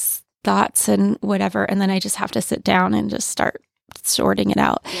all these thoughts and whatever, and then I just have to sit down and just start sorting it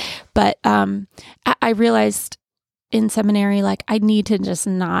out. But I realized in seminary, like I need to just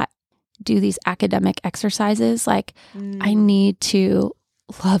not do these academic exercises. Like I need to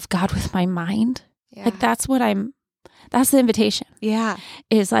love God with my mind. Like that's the invitation. Yeah.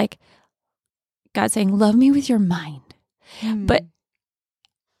 Is like God saying, love me with your mind. But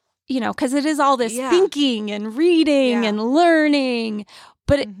because it is all this thinking and reading and learning.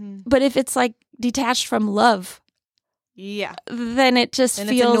 But if it's like detached from love, Yeah. then it just And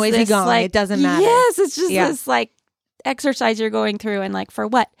feels it's a noisy this, gong. like, It doesn't matter. Yes, it's just Yeah. this like exercise you're going through, and like, for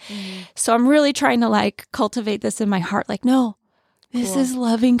what? So I'm really trying to like cultivate this in my heart. Like, no, this Cool. is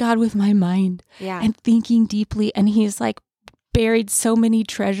loving God with my mind Yeah. and thinking deeply. And he's like buried so many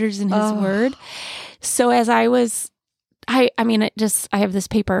treasures in his Oh. word. So as I was, I mean, I have this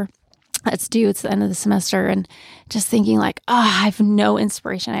paper that's due. It's the end of the semester, and just thinking like, I have no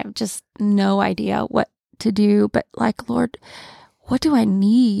inspiration. I have just no idea what to do, but like, Lord, what do I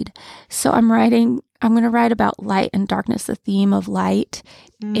need? So I'm going to write about light and darkness, the theme of light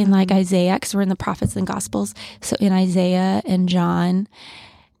in like Isaiah, because we're in the prophets and gospels. So in Isaiah and John.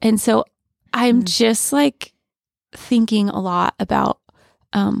 And so I'm just like thinking a lot about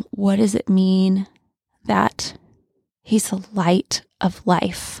what does it mean that he's the light of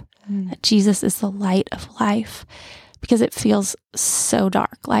life, that Jesus is the light of life, because it feels so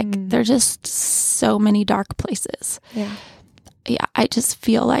dark. Like there's just so many dark places. Yeah. Yeah, I just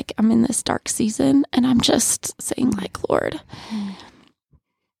feel like I'm in this dark season, and I'm just saying like, Lord,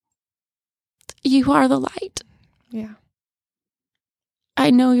 you are the light. Yeah. I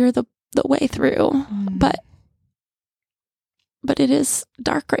know you're the way through, but it is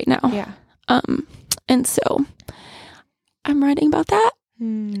dark right now. Yeah. And so I'm writing about that,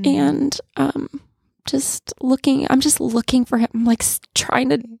 and I'm just looking for him. I'm like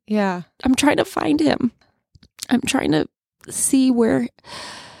I'm trying to find him. I'm trying to see where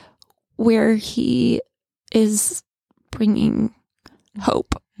he is bringing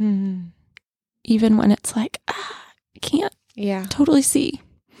hope, even when it's like, I can't totally see.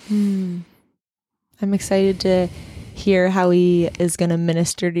 I'm excited to hear how he is going to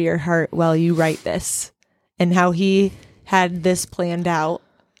minister to your heart while you write this, and how he had this planned out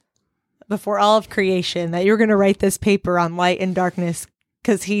before all of creation, that you're going to write this paper on light and darkness,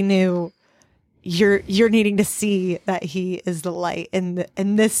 because he knew you're needing to see that he is the light in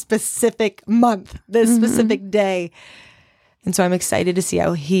this specific month, this specific day. And so I'm excited to see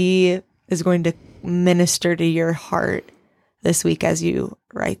how he is going to minister to your heart this week as you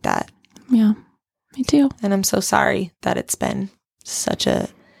write that. Yeah, me too. And I'm so sorry that it's been such a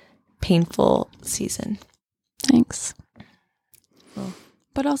painful season. Thanks. Well,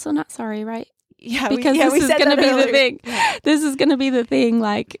 but also not sorry, right? Yeah, because this is going to be the thing. This is going to be the thing.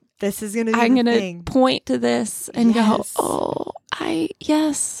 Like, this is going to be I'm the going thing. to point to this and go, oh, I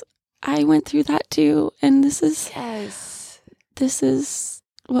went through that too. And this is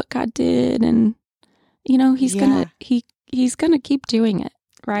what God did. And, you know, he's going to keep doing it,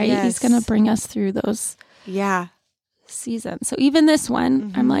 right? Yes. He's going to bring us through those seasons. So even this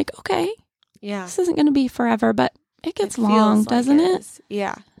one, I'm like, okay, this isn't going to be forever, but it gets long, doesn't it?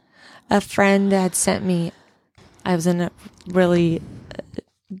 Yeah. A friend had sent me, I was in a really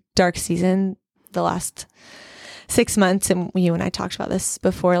dark season the last 6 months, and you and I talked about this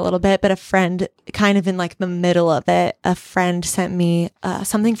before a little bit, but a friend, kind of in like the middle of it, a friend sent me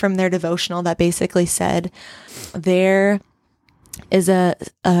something from their devotional that basically said there is a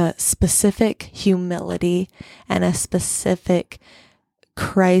specific humility and a specific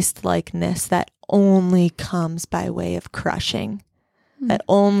Christ-likeness that only comes by way of crushing, that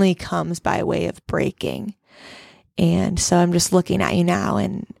only comes by way of breaking. And so I'm just looking at you now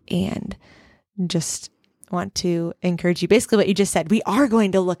and just want to encourage you. Basically what you just said, we are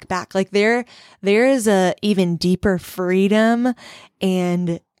going to look back. Like there is a even deeper freedom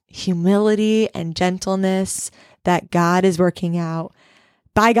and humility and gentleness that God is working out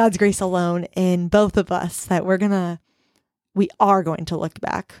by God's grace alone in both of us, that we are going to look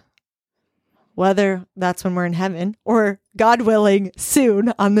back. Whether that's when we're in heaven or, God willing,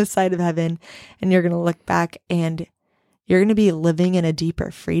 soon on this side of heaven, and you're going to look back and you're going to be living in a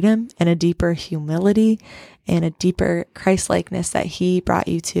deeper freedom and a deeper humility and a deeper Christ-likeness that he brought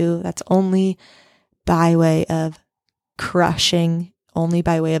you to. That's only by way of crushing, only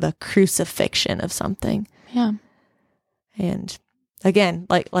by way of a crucifixion of something. Yeah. And again,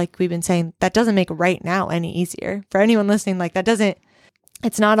 like we've been saying, that doesn't make right now any easier. For anyone listening, like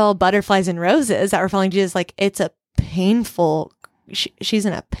it's not all butterflies and roses that we're following Jesus. Like it's a painful, she's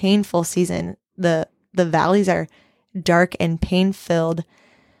in a painful season. The valleys are dark and pain filled,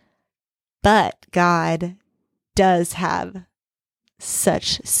 but God does have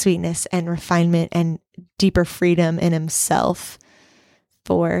such sweetness and refinement and deeper freedom in himself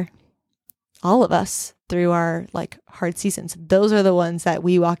for all of us through our like hard seasons. Those are the ones that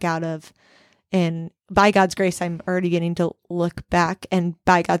we walk out of. And by God's grace, I'm already getting to look back, and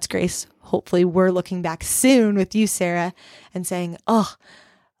by God's grace, hopefully we're looking back soon with you, Sarah, and saying, oh,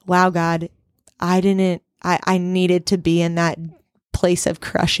 wow, God, I needed to be in that place of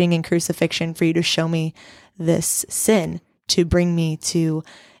crushing and crucifixion for you to show me this sin, to bring me to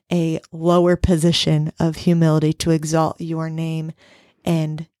a lower position of humility, to exalt your name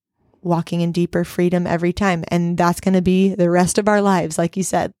and walking in deeper freedom every time. And that's going to be the rest of our lives. Like you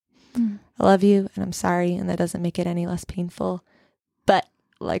said, I love you and I'm sorry. And that doesn't make it any less painful. But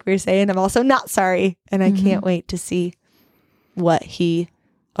like we were saying, I'm also not sorry. And I can't wait to see what he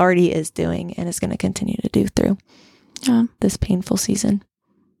already is doing and is going to continue to do through this painful season.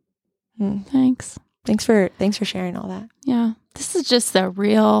 Thanks. Thanks for sharing all that. Yeah. This is just a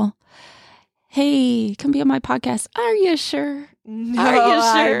real, hey, come be on my podcast. Are you sure? No, Are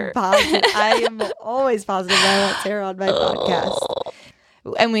you sure? I am always positive I want Sarah on my podcast.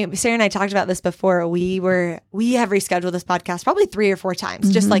 And Sarah and I talked about this before. We have rescheduled this podcast probably 3 or 4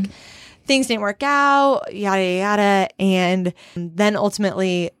 times. Just like things didn't work out, yada, yada. And then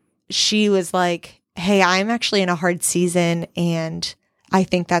ultimately she was like, hey, I'm actually in a hard season and I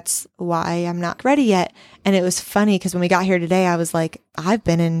think that's why I'm not ready yet. And it was funny because when we got here today, I was like, I've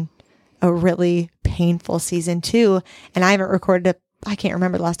been in a really painful season too. And I haven't recorded I can't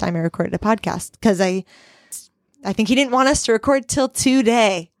remember the last time I recorded a podcast because I think he didn't want us to record till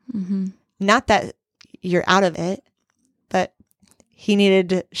today. Not that you're out of it, but he needed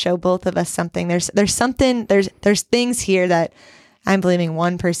to show both of us something. There's something, there's things here that I'm believing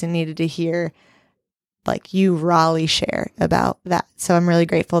one person needed to hear, like you rawly share about that. So I'm really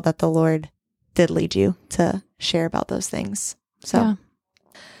grateful that the Lord did lead you to share about those things. So, yeah.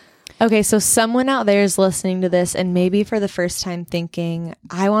 Okay, so someone out there is listening to this and maybe for the first time thinking,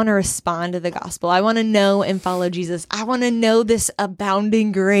 I want to respond to the gospel. I want to know and follow Jesus. I want to know this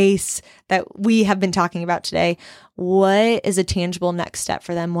abounding grace that we have been talking about today. What is a tangible next step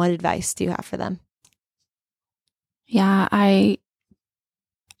for them? What advice do you have for them? Yeah, I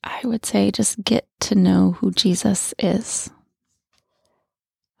would say just get to know who Jesus is.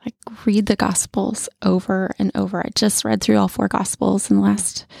 Like read the Gospels over and over. I just read through all 4 Gospels in the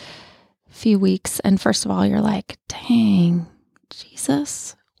last few weeks. And first of all, you're like, dang,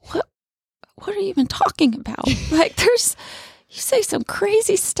 Jesus, what are you even talking about? Like you say some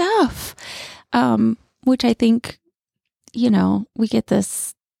crazy stuff, which I think, we get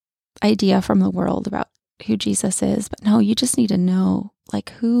this idea from the world about who Jesus is, but no, you just need to know,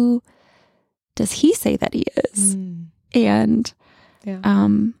 like, who does he say that he is? And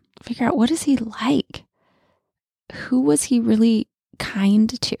figure out, what is he like? Who was he really kind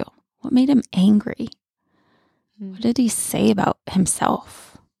to? What made him angry? What did he say about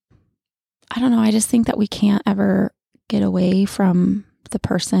himself? I don't know. I just think that we can't ever get away from the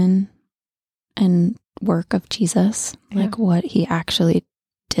person and work of Jesus, like what he actually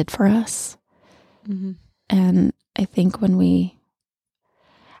did for us. And I think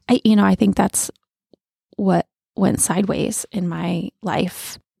I think that's what went sideways in my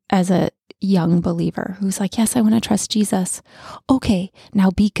life as a young believer who's like, yes, I want to trust Jesus. Okay,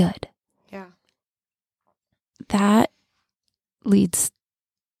 now be good. Yeah. That leads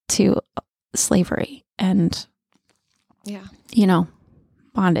to slavery and,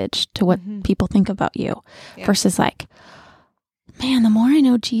 bondage to what people think about you versus like, man, the more I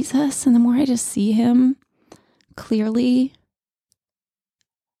know Jesus and the more I just see him clearly,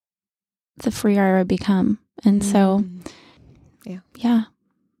 the freer I become. And so,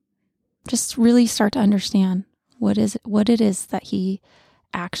 just really start to understand what it is that he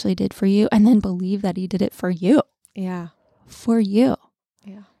actually did for you, and then believe that he did it for you. Yeah. For you.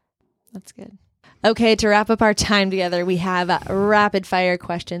 Yeah. That's good. Okay, to wrap up our time together, we have rapid fire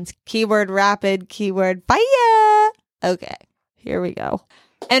questions. Keyword rapid, keyword fire. Okay, here we go.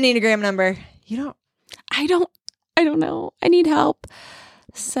 Enneagram number. I don't know. I need help.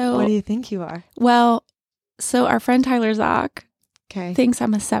 So what do you think you are? Well, so our friend Tyler Zock thinks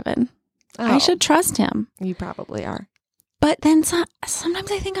I'm a 7. Oh, I should trust him. You probably are. But then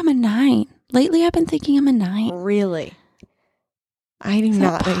sometimes I think I'm a 9. Lately, I've been thinking I'm a 9. Really? I do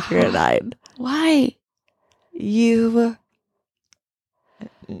not think you're a 9. Why? Do you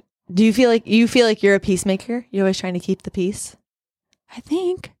feel like you're a peacemaker? You're always trying to keep the peace? I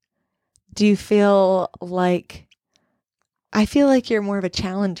think. Do you feel like... I feel like you're more of a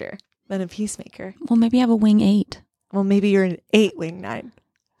challenger than a peacemaker. Well, maybe I have a wing 8. Well, maybe you're an 8 wing 9.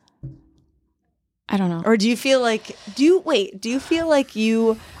 I don't know. Or do you feel like you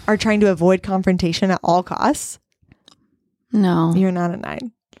are trying to avoid confrontation at all costs? No. You're not a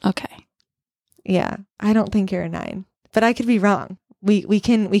 9. Okay. Yeah. I don't think you're a 9. But I could be wrong. We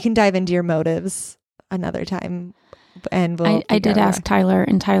can dive into your motives another time. And I did ask Tyler,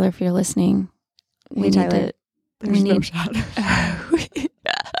 and Tyler, if you're listening, we need to... There's no shot.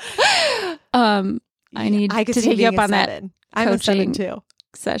 I need to take you up on that. I'm a coaching 7-2.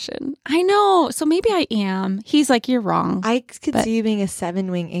 session. I know. So maybe I am. He's like, you're wrong. I could see you being a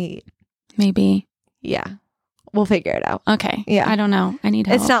 7 wing 8. Maybe. Yeah. We'll figure it out. Okay. Yeah. I don't know. I need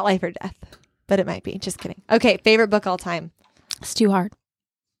help. It's not life or death, but it might be. Just kidding. Okay. Favorite book all time. It's too hard.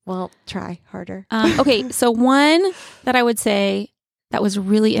 Well, try harder. Okay. So one that I would say that was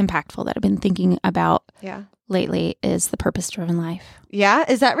really impactful that I've been thinking about Yeah. lately is The Purpose Driven Life. Yeah.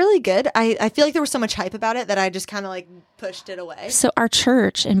 Is that really good? I feel like there was so much hype about it that I just kind of like pushed it away. So our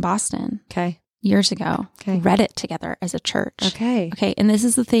church in Boston Okay. years ago read it together as a church. Okay. Okay. And this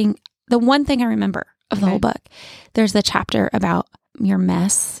is the one thing I remember of the whole book. There's the chapter about your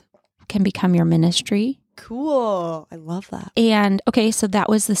mess can become your ministry. Cool. I love that. And okay, so that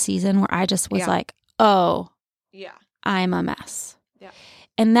was the season where I just was like, oh, yeah, I'm a mess. Yeah.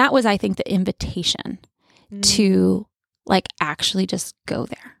 And that was, I think, the invitation to like actually just go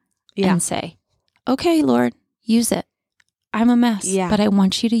there and say, okay, Lord, use it. I'm a mess, but I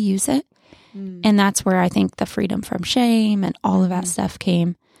want you to use it. And that's where I think the freedom from shame and all of that stuff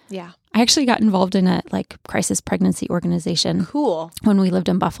came. Yeah. I actually got involved in a like crisis pregnancy organization. Cool. When we lived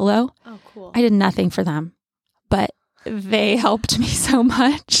in Buffalo. Oh, cool. I did nothing for them, but they helped me so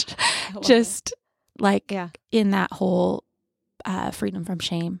much. Just like in that whole freedom from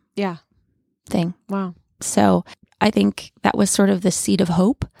shame thing. Wow. So I think that was sort of the seed of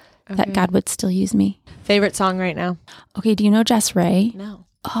hope that God would still use me. Favorite song right now? Okay. Do you know Jess Ray? No.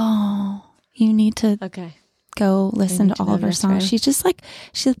 Oh, you need to go listen to all of her songs. She's just like,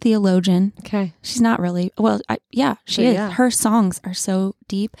 she's a theologian. Okay. She's not really, well, she is. Her songs are so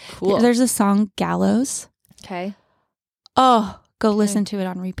deep. Cool. There's a song, Gallows. Okay. Oh, go listen to it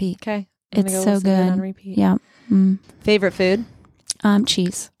on repeat. Okay. It's so good. On repeat. Yeah. Favorite food?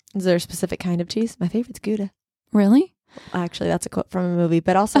 Cheese. Is there a specific kind of cheese? My favorite's Gouda. Really? Actually, that's a quote from a movie,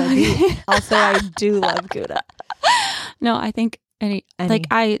 but also I do love Gouda. No, I think like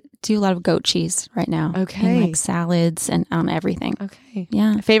I do a lot of goat cheese right now. Okay. And like salads and on everything. Okay.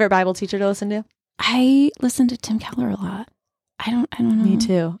 Yeah. Favorite Bible teacher to listen to? I listen to Tim Keller a lot. I don't know. Me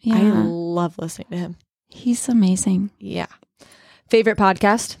too. Yeah. I love listening to him. He's amazing. Yeah. Favorite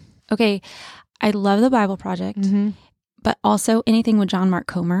podcast? Okay. I love the Bible Project, but also anything with John Mark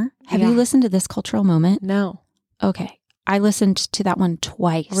Comer. Have you listened to This Cultural Moment? No. Okay. I listened to that one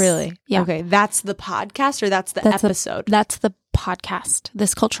twice. Really? Yeah. Okay. That's the podcast or that's the episode? That's the podcast.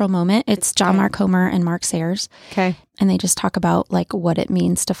 This Cultural Moment. It's John Mark Comer and Mark Sayers. Okay. And they just talk about like what it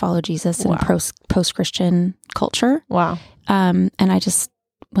means to follow Jesus in post-Christian culture. Wow. And I just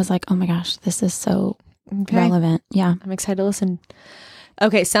was like, oh my gosh, this is so relevant. Yeah. I'm excited to listen.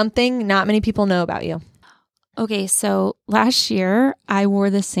 Okay. Something not many people know about you. Okay. So last year I wore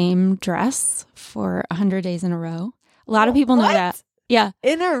the same dress for 100 days in a row. A lot of people know that. Yeah.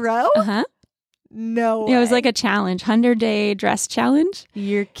 In a row? Uh-huh. No way. It was like a challenge, 100-day dress challenge.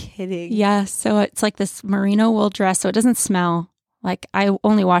 You're kidding. Yeah. So it's like this merino wool dress. So it doesn't smell. Like I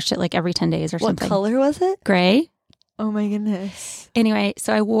only washed it like every 10 days or something. What color was it? Gray. Oh my goodness. Anyway,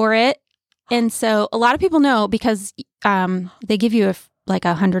 so I wore it. And so a lot of people know because they give you like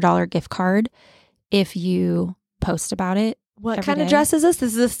 $100 gift card if you post about it. What kind of dress is this?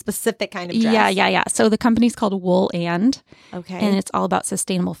 This is a specific kind of dress. Yeah. So the company's called Wool and. Okay. And it's all about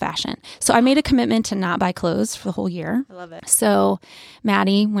sustainable fashion. So I made a commitment to not buy clothes for the whole year. I love it. So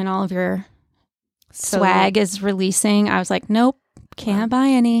Maddie, when all of your swag is releasing, I was like, nope, can't buy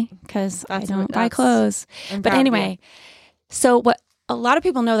any because I don't buy clothes. But anyway, so what a lot of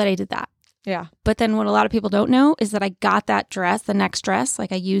people know that I did that. Yeah. But then what a lot of people don't know is that I got that dress, the next dress,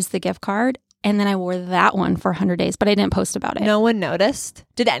 like I used the gift card. And then I wore that one for 100 days, but I didn't post about it. No one noticed?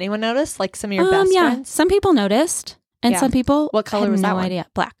 Did anyone notice? Like some of your best friends? Some people noticed. And some people What color had was that no one? idea.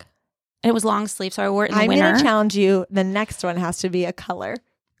 Black. And it was long sleeve, so I wore it in the I'm winter. going to challenge you. The next one has to be a color.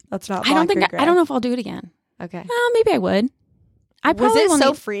 That's not black I don't think or gray. I don't know if I'll do it again. Okay. Maybe I would. I Was probably it will so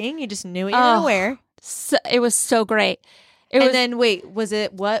need- freeing? You just knew what you were going to wear? So, it was so great. Then wait,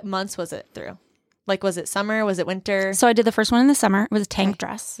 what months was it through? Like, was it summer? Was it winter? So I did the first one in the summer. It was a tank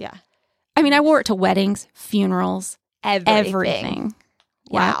dress. Yeah. I mean, I wore it to weddings, funerals, everything.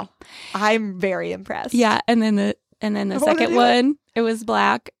 Wow. I'm very impressed. Yeah. And then the second one, it was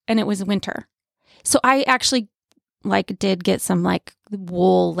black and it was winter. So I actually like did get some like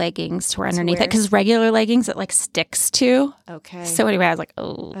wool leggings to wear underneath it because regular leggings it like sticks to. Okay. So anyway, I was like,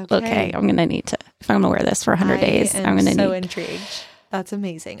 okay, I'm going to need to, if I'm going to wear this for 100 days, I'm going to so intrigued. That's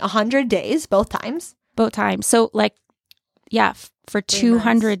amazing. 100 days, both times? Both times. So like, yeah, for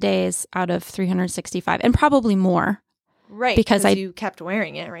 200 days out of 365 and probably more. Right. Because you kept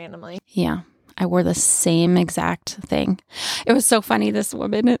wearing it randomly. Yeah. I wore the same exact thing. It was so funny. This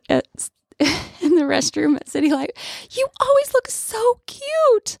woman in in the restroom at City Light. You always look so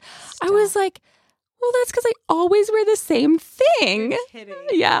cute. I was like, well, that's because I always wear the same thing.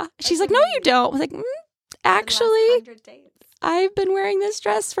 Yeah. She's like, no, you don't. I was like, actually, I've been wearing this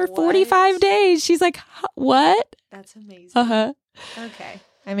dress for 45 days. She's like, what? That's amazing. Uh-huh. Okay.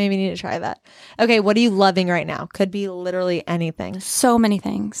 I maybe need to try that. Okay. What are you loving right now? Could be literally anything. So many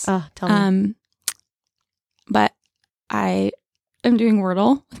things. Oh, tell me. But I am doing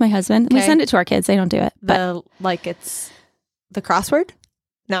Wordle with my husband. Okay. We send it to our kids. They don't do it. But like it's the crossword?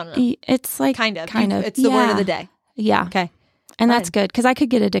 No. It's like kind of. It's the word of the day. Yeah. Okay. And that's good because I could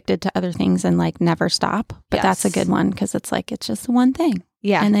get addicted to other things and like never stop. But that's a good one because it's like it's just one thing.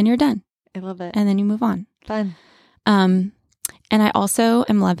 Yeah. And then you're done. I love it. And then you move on. Fun. And I also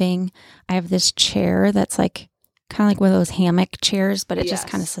am loving, I have this chair that's like kind of like one of those hammock chairs, but it just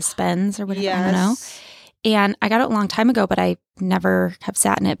kind of suspends or whatever. I don't know. And I got it a long time ago, but I never have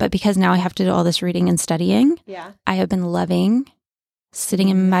sat in it. But because now I have to do all this reading and studying, I have been loving sitting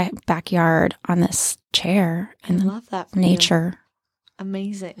in my backyard on this chair and I love that for nature. You.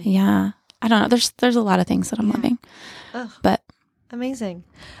 Amazing. Yeah. I don't know. There's a lot of things that I'm loving. Ugh. But amazing.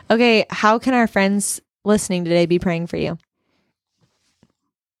 Okay. How can our friends listening today be praying for you?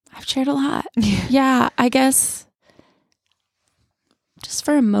 I've shared a lot. Yeah. I guess just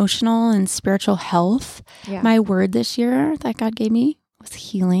for emotional and spiritual health, my word this year that God gave me was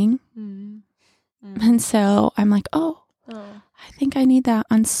healing. Mm-hmm. And so I'm like, I think I need that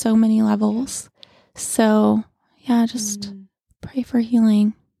on so many levels. So yeah, just pray for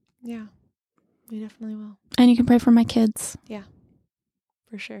healing. Yeah, we definitely will. And you can pray for my kids. Yeah,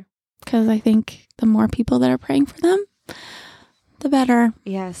 for sure. Because I think the more people that are praying for them, the better.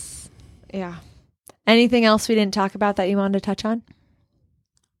 Yes. Yeah. Anything else we didn't talk about that you wanted to touch on?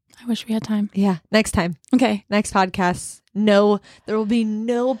 I wish we had time. Yeah. Next time. Okay. Next podcast. No, there will be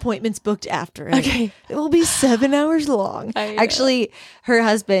no appointments booked after it. Okay. It will be 7 hours long. Actually, her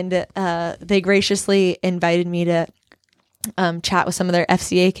husband, they graciously invited me to chat with some of their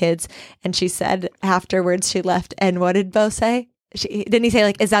FCA kids. And she said afterwards she left. And what did Bo say? Didn't he say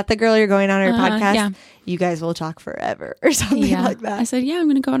like, is that the girl you're going on her podcast? Yeah. You guys will talk forever or something like that. I said, yeah, I'm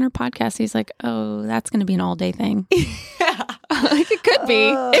going to go on her podcast. He's like, oh, that's going to be an all day thing. Like it could be.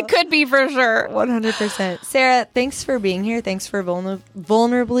 It could be for sure. 100%. Sarah, thanks for being here. Thanks for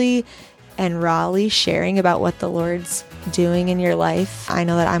vulnerably and rawly sharing about what the Lord's doing in your life. I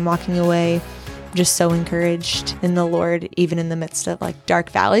know that I'm walking away just so encouraged in the Lord, even in the midst of like dark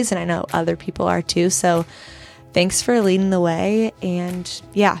valleys. And I know other people are too. So thanks for leading the way and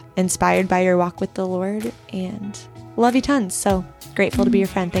inspired by your walk with the Lord and love you tons. So grateful to be your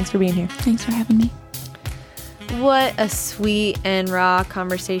friend. Thanks for being here. Thanks for having me. What a sweet and raw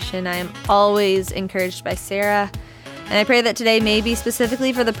conversation. I am always encouraged by Sarah. And I pray that today may be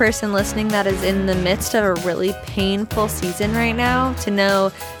specifically for the person listening that is in the midst of a really painful season right now, to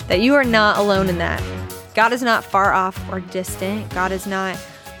know that you are not alone in that. God is not far off or distant. God is not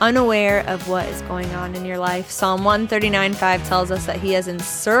unaware of what is going on in your life. Psalm 139:5 tells us that he has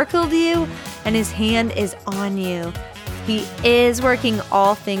encircled you and his hand is on you. He is working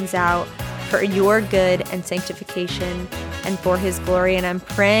all things out for your good and sanctification and for his glory. And I'm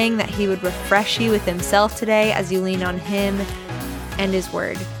praying that he would refresh you with himself today as you lean on him and his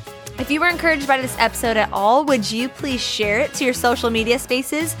word. If you were encouraged by this episode at all, would you please share it to your social media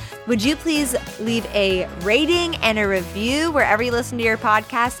spaces? Would you please leave a rating and a review wherever you listen to your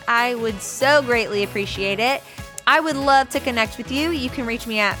podcast? I would so greatly appreciate it. I would love to connect with you. You can reach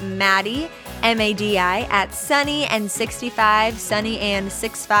me at Maddie, MADI, at sunnyand65,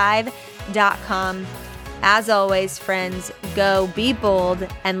 sunnyand65.com. As always, friends, go be bold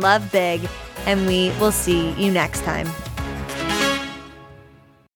and love big, and we will see you next time.